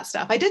more of that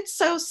stuff. I did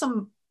sew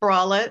some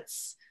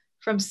bralettes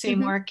from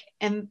seam work,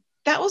 and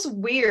that was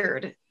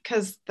weird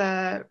because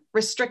the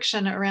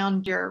restriction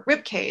around your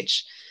rib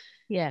cage,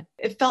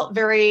 it felt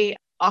very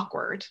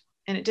awkward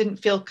and it didn't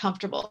feel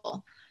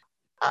comfortable.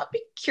 I'll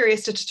be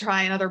curious to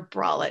try another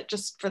bralette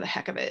just for the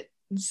heck of it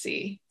and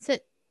see. So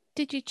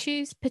did you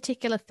choose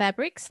particular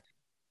fabrics?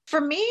 For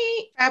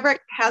me,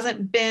 fabric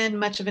hasn't been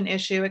much of an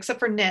issue except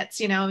for knits.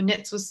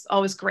 Knits was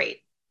always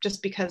great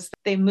just because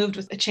they moved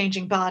with a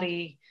changing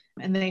body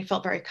and they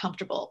felt very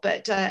comfortable.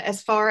 But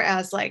as far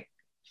as like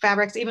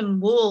fabrics, even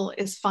wool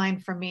is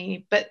fine for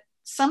me. But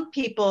some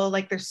people,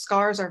 like their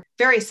scars are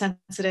very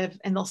sensitive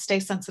and they'll stay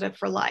sensitive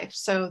for life.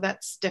 So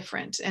that's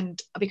different.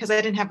 And because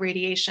I didn't have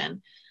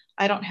radiation,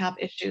 I don't have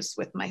issues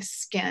with my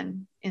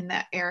skin in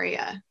that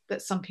area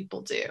that some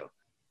people do.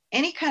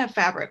 Any kind of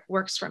fabric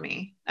works for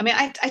me. I mean,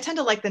 I tend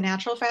to like the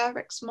natural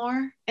fabrics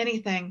more.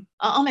 Anything.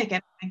 I'll make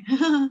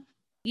anything.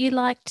 You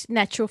liked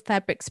natural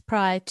fabrics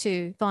prior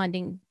to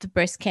finding the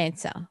breast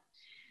cancer?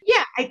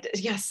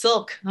 Yeah,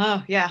 silk.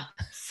 Oh, yeah.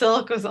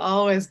 Silk has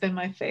always been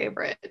my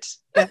favorite.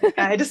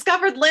 I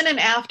discovered linen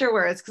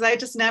afterwards because I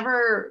just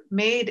never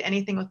made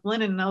anything with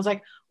linen. And I was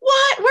like,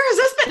 what? Where has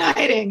this been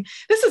hiding?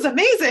 This is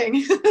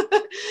amazing.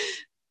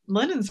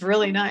 Linen's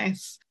really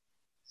nice.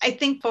 I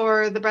think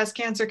for the breast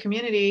cancer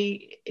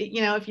community,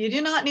 if you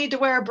do not need to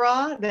wear a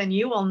bra, then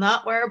you will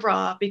not wear a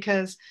bra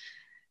because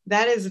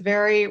that is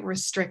very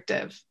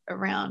restrictive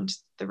around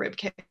the rib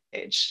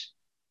cage.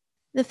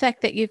 The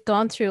fact that you've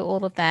gone through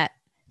all of that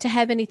to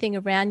have anything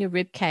around your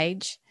rib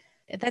cage,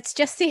 that's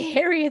just the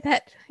area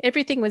that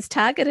everything was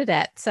targeted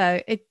at.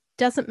 So it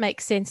doesn't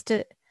make sense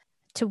to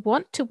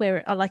want to wear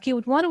it. Like you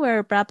would want to wear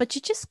a bra, but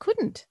you just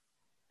couldn't.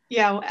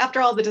 Yeah,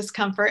 after all the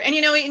discomfort. And,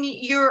 and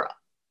you're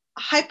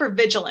hyper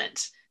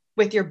vigilant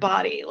with your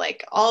body,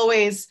 like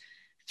always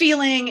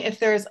feeling if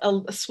there's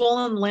a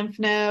swollen lymph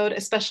node,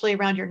 especially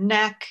around your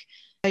neck,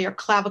 your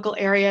clavicle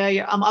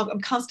area.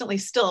 I'm constantly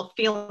still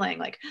feeling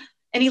like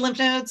any lymph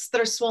nodes that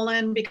are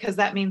swollen, because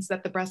that means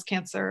that the breast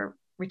cancer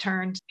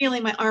returned.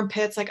 Feeling my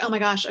armpits, like, oh my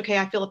gosh, okay,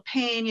 I feel a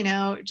pain,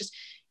 just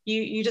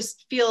you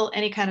just feel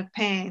any kind of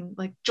pain,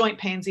 like joint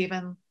pains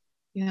even.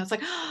 It's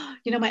like,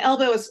 my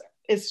elbow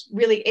is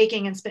really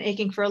aching, and it's been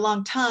aching for a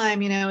long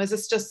time. Is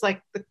this just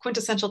like the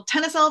quintessential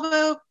tennis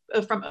elbow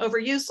from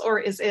overuse, or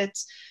is it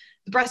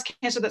the breast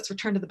cancer that's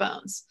returned to the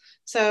bones?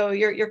 So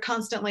you're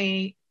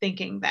constantly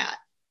thinking that.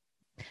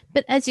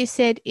 But as you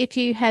said, if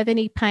you have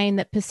any pain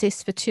that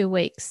persists for 2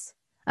 weeks,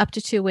 up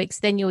to 2 weeks,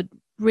 then you would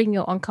ring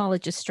your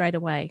oncologist straight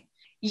away.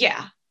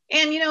 Yeah.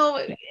 And,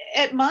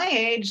 at my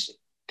age,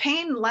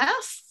 pain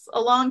lasts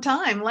a long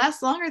time,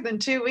 lasts longer than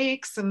 2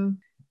 weeks. And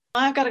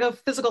I've got to go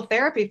physical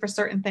therapy for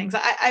certain things.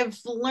 I've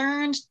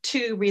learned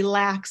to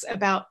relax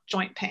about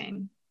joint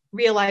pain,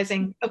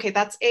 realizing, okay,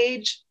 that's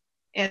age.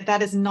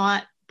 That is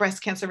not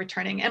breast cancer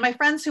returning. And my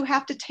friends who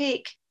have to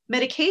take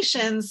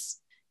medications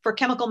for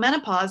chemical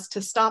menopause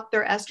to stop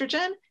their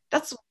estrogen,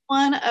 that's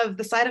one of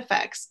the side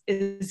effects,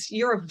 is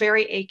you're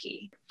very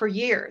achy for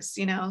years,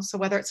 so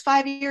whether it's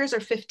 5 years or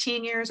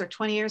 15 years or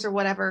 20 years or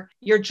whatever,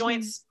 your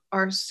joints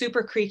are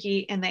super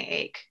creaky and they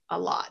ache a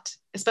lot,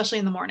 especially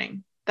in the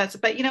morning. But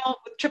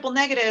with triple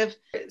negative,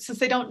 since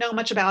they don't know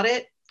much about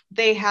it,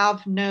 they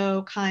have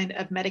no kind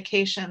of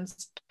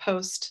medications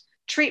post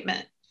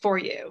treatment for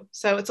you.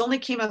 So it's only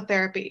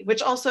chemotherapy,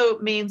 which also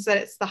means that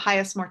it's the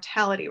highest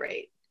mortality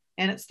rate.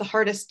 And it's the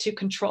hardest to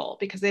control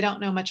because they don't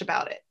know much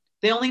about it.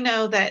 They only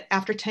know that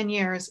after 10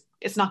 years,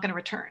 it's not going to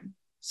return.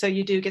 So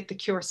you do get the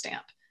cure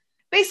stamp.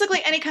 Basically,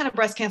 any kind of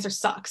breast cancer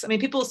sucks. I mean,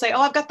 people will say,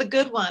 oh, I've got the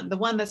good one, the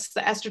one that's the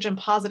estrogen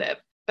positive.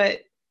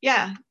 But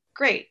yeah,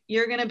 great.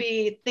 You're going to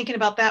be thinking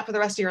about that for the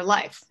rest of your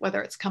life,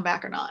 whether it's come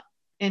back or not.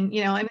 And,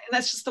 and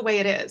that's just the way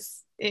it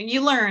is.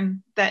 You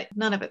learn that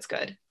none of it's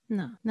good.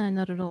 No,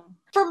 not at all.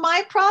 For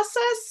my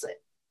process,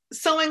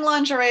 sewing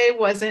lingerie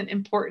wasn't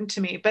important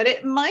to me, but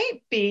it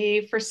might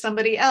be for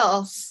somebody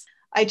else.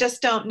 I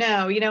just don't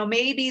know.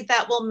 Maybe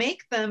that will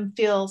make them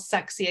feel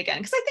sexy again.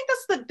 Because I think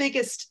that's the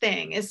biggest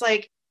thing, is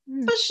like,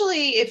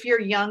 especially if you're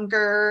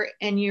younger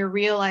and you're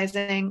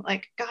realizing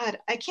like, God,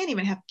 I can't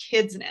even have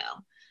kids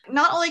now.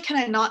 Not only can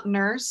I not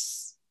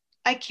nurse,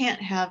 I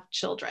can't have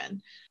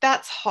children.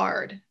 That's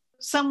hard.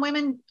 Some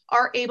women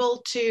are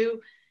able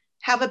to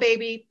have a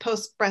baby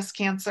post breast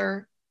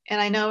cancer.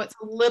 And I know it's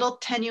a little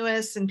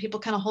tenuous and people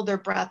kind of hold their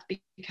breath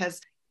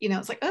because,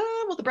 it's like,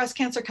 oh, will the breast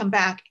cancer come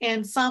back?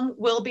 And some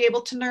will be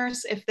able to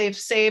nurse if they've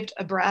saved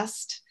a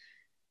breast.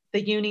 The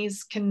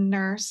unis can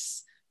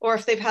nurse. Or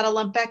if they've had a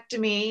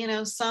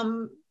lumpectomy,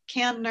 some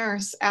can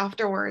nurse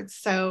afterwards.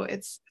 So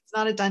it's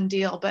not a done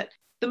deal. But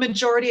the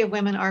majority of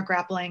women are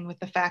grappling with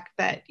the fact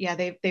that, yeah,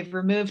 they've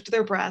removed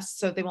their breasts,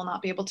 so they will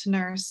not be able to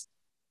nurse.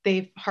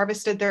 They've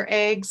harvested their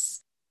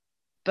eggs,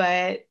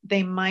 but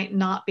they might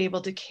not be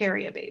able to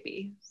carry a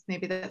baby.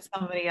 Maybe that's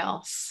somebody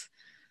else.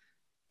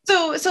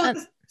 So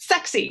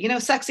sexy,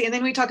 sexy. And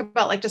then we talk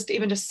about like just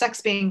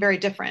sex being very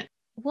different.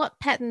 What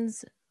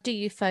patterns do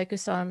you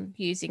focus on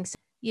using?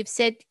 You've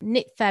said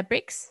knit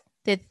fabrics,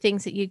 they're the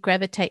things that you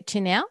gravitate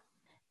to now.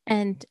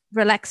 And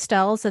relaxed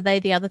styles, are they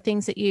the other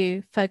things that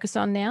you focus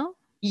on now?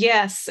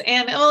 Yes.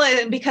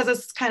 And because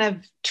it's kind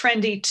of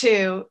trendy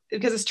too,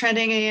 because it's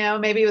trending,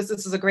 maybe this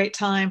is a great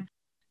time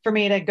for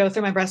me to go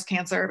through my breast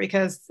cancer,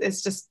 because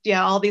it's just,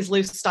 all these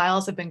loose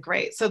styles have been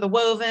great. So the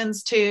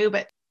wovens too,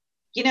 but,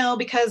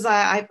 because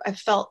I've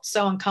felt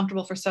so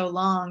uncomfortable for so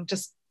long,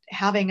 just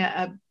having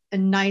a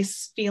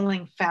nice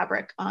feeling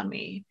fabric on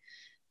me,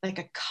 like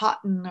a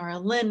cotton or a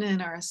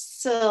linen or a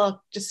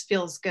silk, just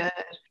feels good.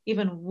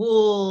 Even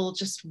wool,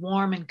 just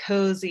warm and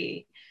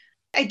cozy.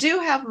 I do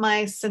have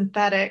my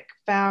synthetic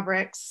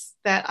fabrics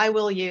that I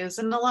will use,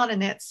 and a lot of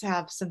knits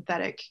have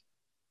synthetic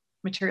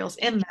materials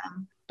in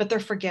them, but they're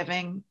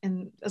forgiving,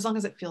 and as long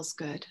as it feels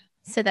good.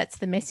 So that's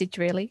the message,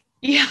 really.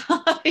 Yeah.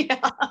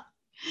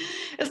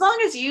 As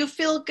long as you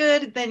feel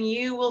good, then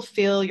you will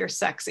feel you're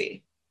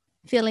sexy.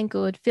 Feeling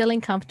good, feeling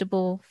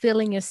comfortable,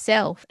 feeling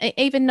yourself,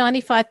 even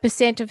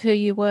 95% of who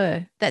you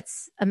were.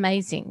 That's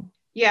amazing.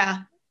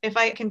 Yeah. If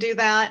I can do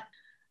that,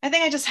 I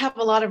think I just have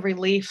a lot of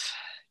relief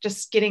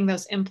just getting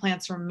those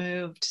implants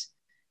removed,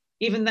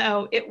 even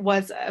though it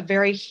was a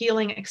very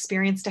healing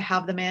experience to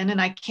have them in. And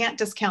I can't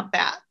discount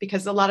that,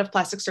 because a lot of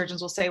plastic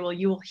surgeons will say, well,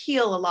 you will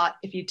heal a lot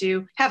if you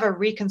do have a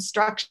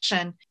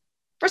reconstruction.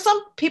 For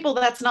some people,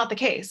 that's not the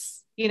case.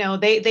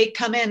 They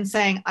come in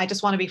saying, I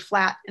just want to be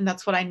flat, and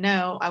that's what I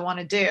know I want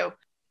to do.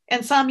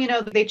 And some,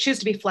 they choose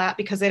to be flat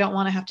because they don't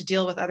want to have to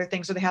deal with other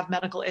things, or they have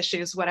medical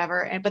issues,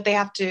 whatever. But they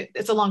have to,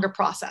 it's a longer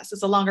process.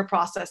 It's a longer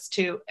process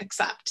to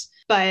accept.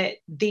 But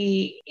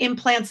the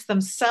implants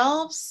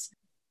themselves,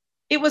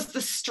 it was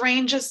the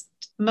strangest,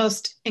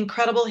 most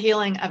incredible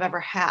healing I've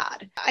ever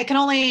had. I can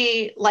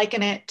only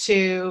liken it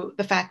to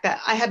the fact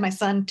that I had my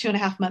son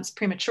 2.5 months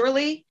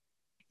prematurely,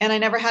 and I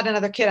never had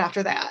another kid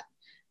after that.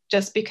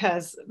 just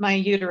because my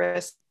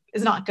uterus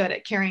is not good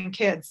at carrying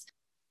kids.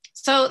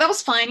 So that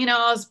was fine.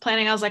 I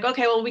was like,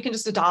 okay, well, we can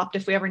just adopt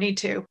if we ever need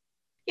to.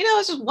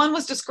 One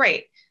was just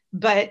great.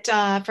 But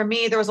for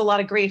me, there was a lot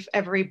of grief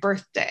every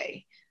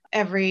birthday,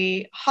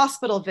 every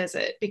hospital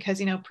visit, because,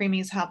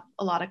 preemies have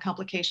a lot of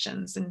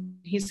complications, and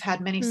he's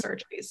had many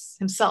surgeries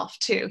himself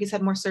too. He's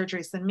had more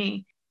surgeries than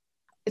me.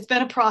 It's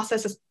been a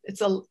process. It's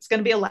going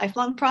to be a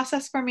lifelong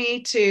process for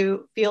me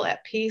to feel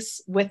at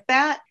peace with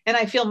that. And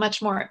I feel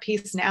much more at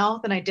peace now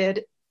than I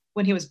did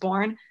when he was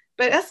born.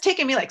 But that's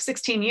taken me like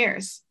 16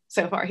 years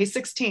so far. He's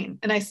 16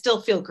 and I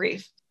still feel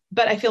grief,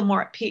 but I feel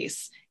more at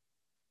peace.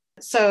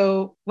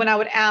 So when I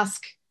would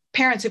ask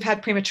parents who've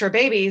had premature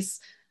babies,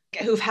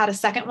 who've had a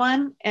second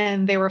one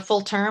and they were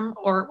full term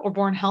or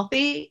born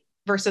healthy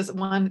versus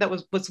one that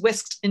was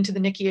whisked into the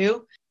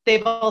NICU,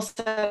 they've all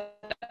said,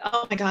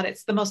 oh my God,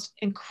 it's the most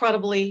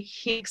incredibly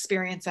healing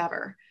experience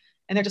ever.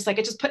 And they're just like,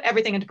 it just put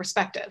everything into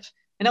perspective.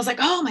 And I was like,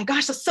 oh my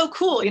gosh, that's so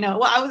cool. It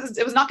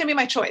was not going to be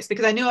my choice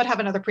because I knew I'd have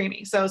another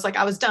preemie. So I was like,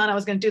 I was done. I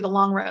was going to do the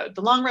long road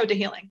to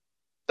healing.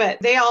 But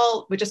they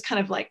all would just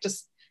kind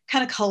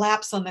of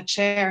collapse on the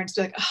chair and just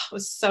be like, oh, it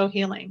was so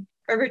healing.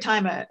 Every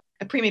time a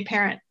preemie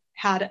parent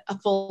had a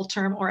full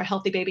term or a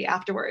healthy baby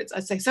afterwards,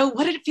 I'd say, so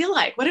what did it feel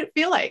like? What did it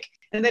feel like?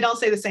 And they'd all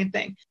say the same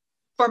thing.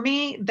 For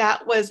me,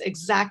 that was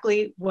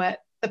exactly what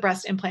the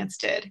breast implants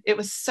did. It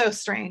was so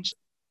strange.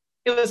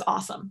 It was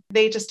awesome.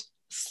 They just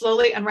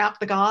slowly unwrapped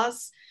the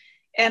gauze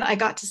and I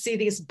got to see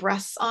these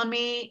breasts on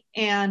me.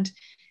 And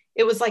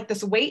it was like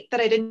this weight that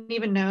I didn't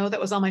even know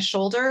that was on my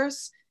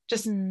shoulders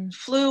just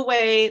flew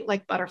away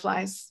like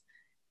butterflies.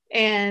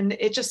 And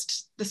it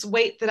just, this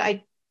weight that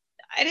I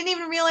didn't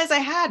even realize I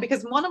had,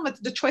 because one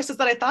of the choices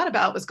that I thought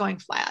about was going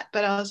flat,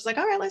 but I was like,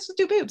 all right, let's just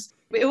do boobs.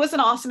 It was an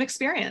awesome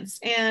experience.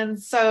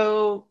 And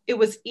so it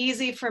was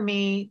easy for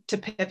me to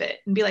pivot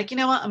and be like, you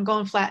know what, I'm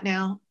going flat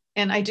now.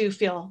 And I do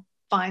feel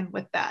fine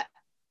with that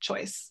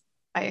choice.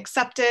 I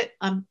accept it.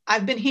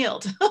 I've been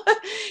healed.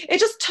 It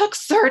just took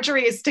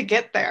surgeries to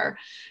get there,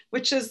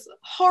 which is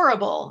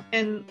horrible.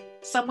 And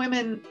some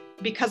women,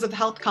 because of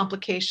health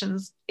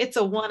complications, it's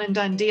a one and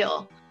done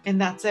deal,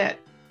 and that's it.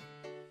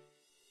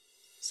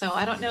 So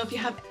I don't know if you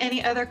have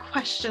any other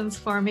questions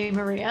for me,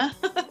 Maria.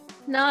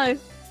 No,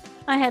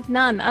 I have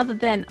none other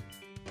than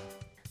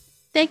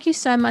thank you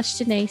so much,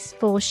 Denise,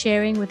 for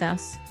sharing with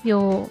us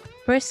your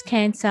breast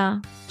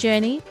cancer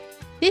journey.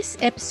 This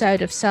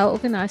episode of Sew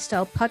Organised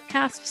Style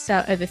podcast for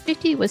Sew Over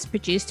 50 was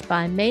produced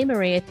by me,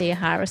 Maria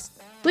Theoharis,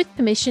 with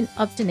permission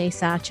of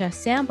Denise Archer,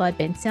 sound by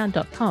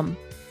bensound.com.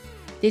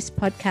 This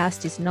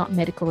podcast is not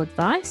medical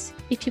advice.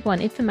 If you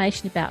want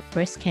information about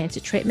breast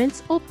cancer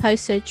treatments or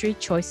post-surgery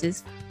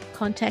choices,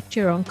 contact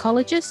your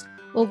oncologist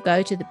or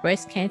go to the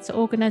breast cancer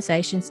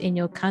organisations in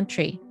your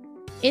country.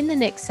 In the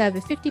next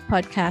Over 50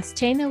 podcast,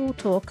 Tina will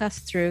talk us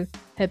through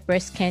her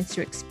breast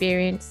cancer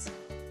experience,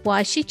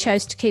 why she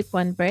chose to keep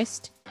one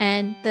breast,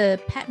 and the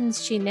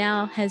patterns she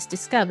now has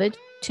discovered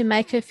to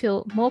make her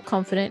feel more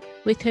confident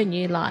with her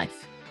new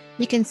life.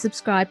 You can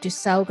subscribe to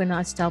Sew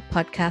Organised Style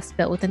podcast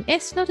spelled with an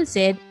S, not a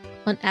Z,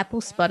 on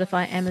Apple,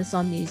 Spotify,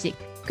 Amazon Music,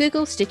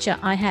 Google, Stitcher,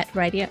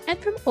 iHeartRadio, and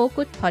from all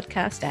good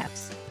podcast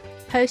apps.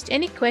 Post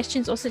any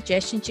questions or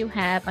suggestions you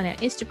have on our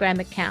Instagram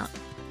account,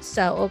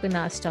 Sew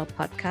Organised Style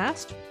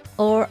Podcast,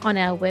 or on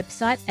our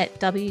website at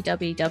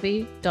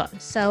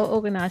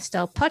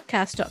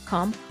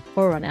www.seworganisedstylepodcast.com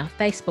or on our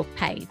Facebook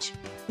page.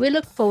 We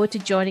look forward to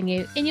joining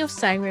you in your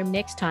sewing room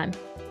next time.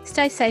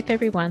 Stay safe,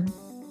 everyone.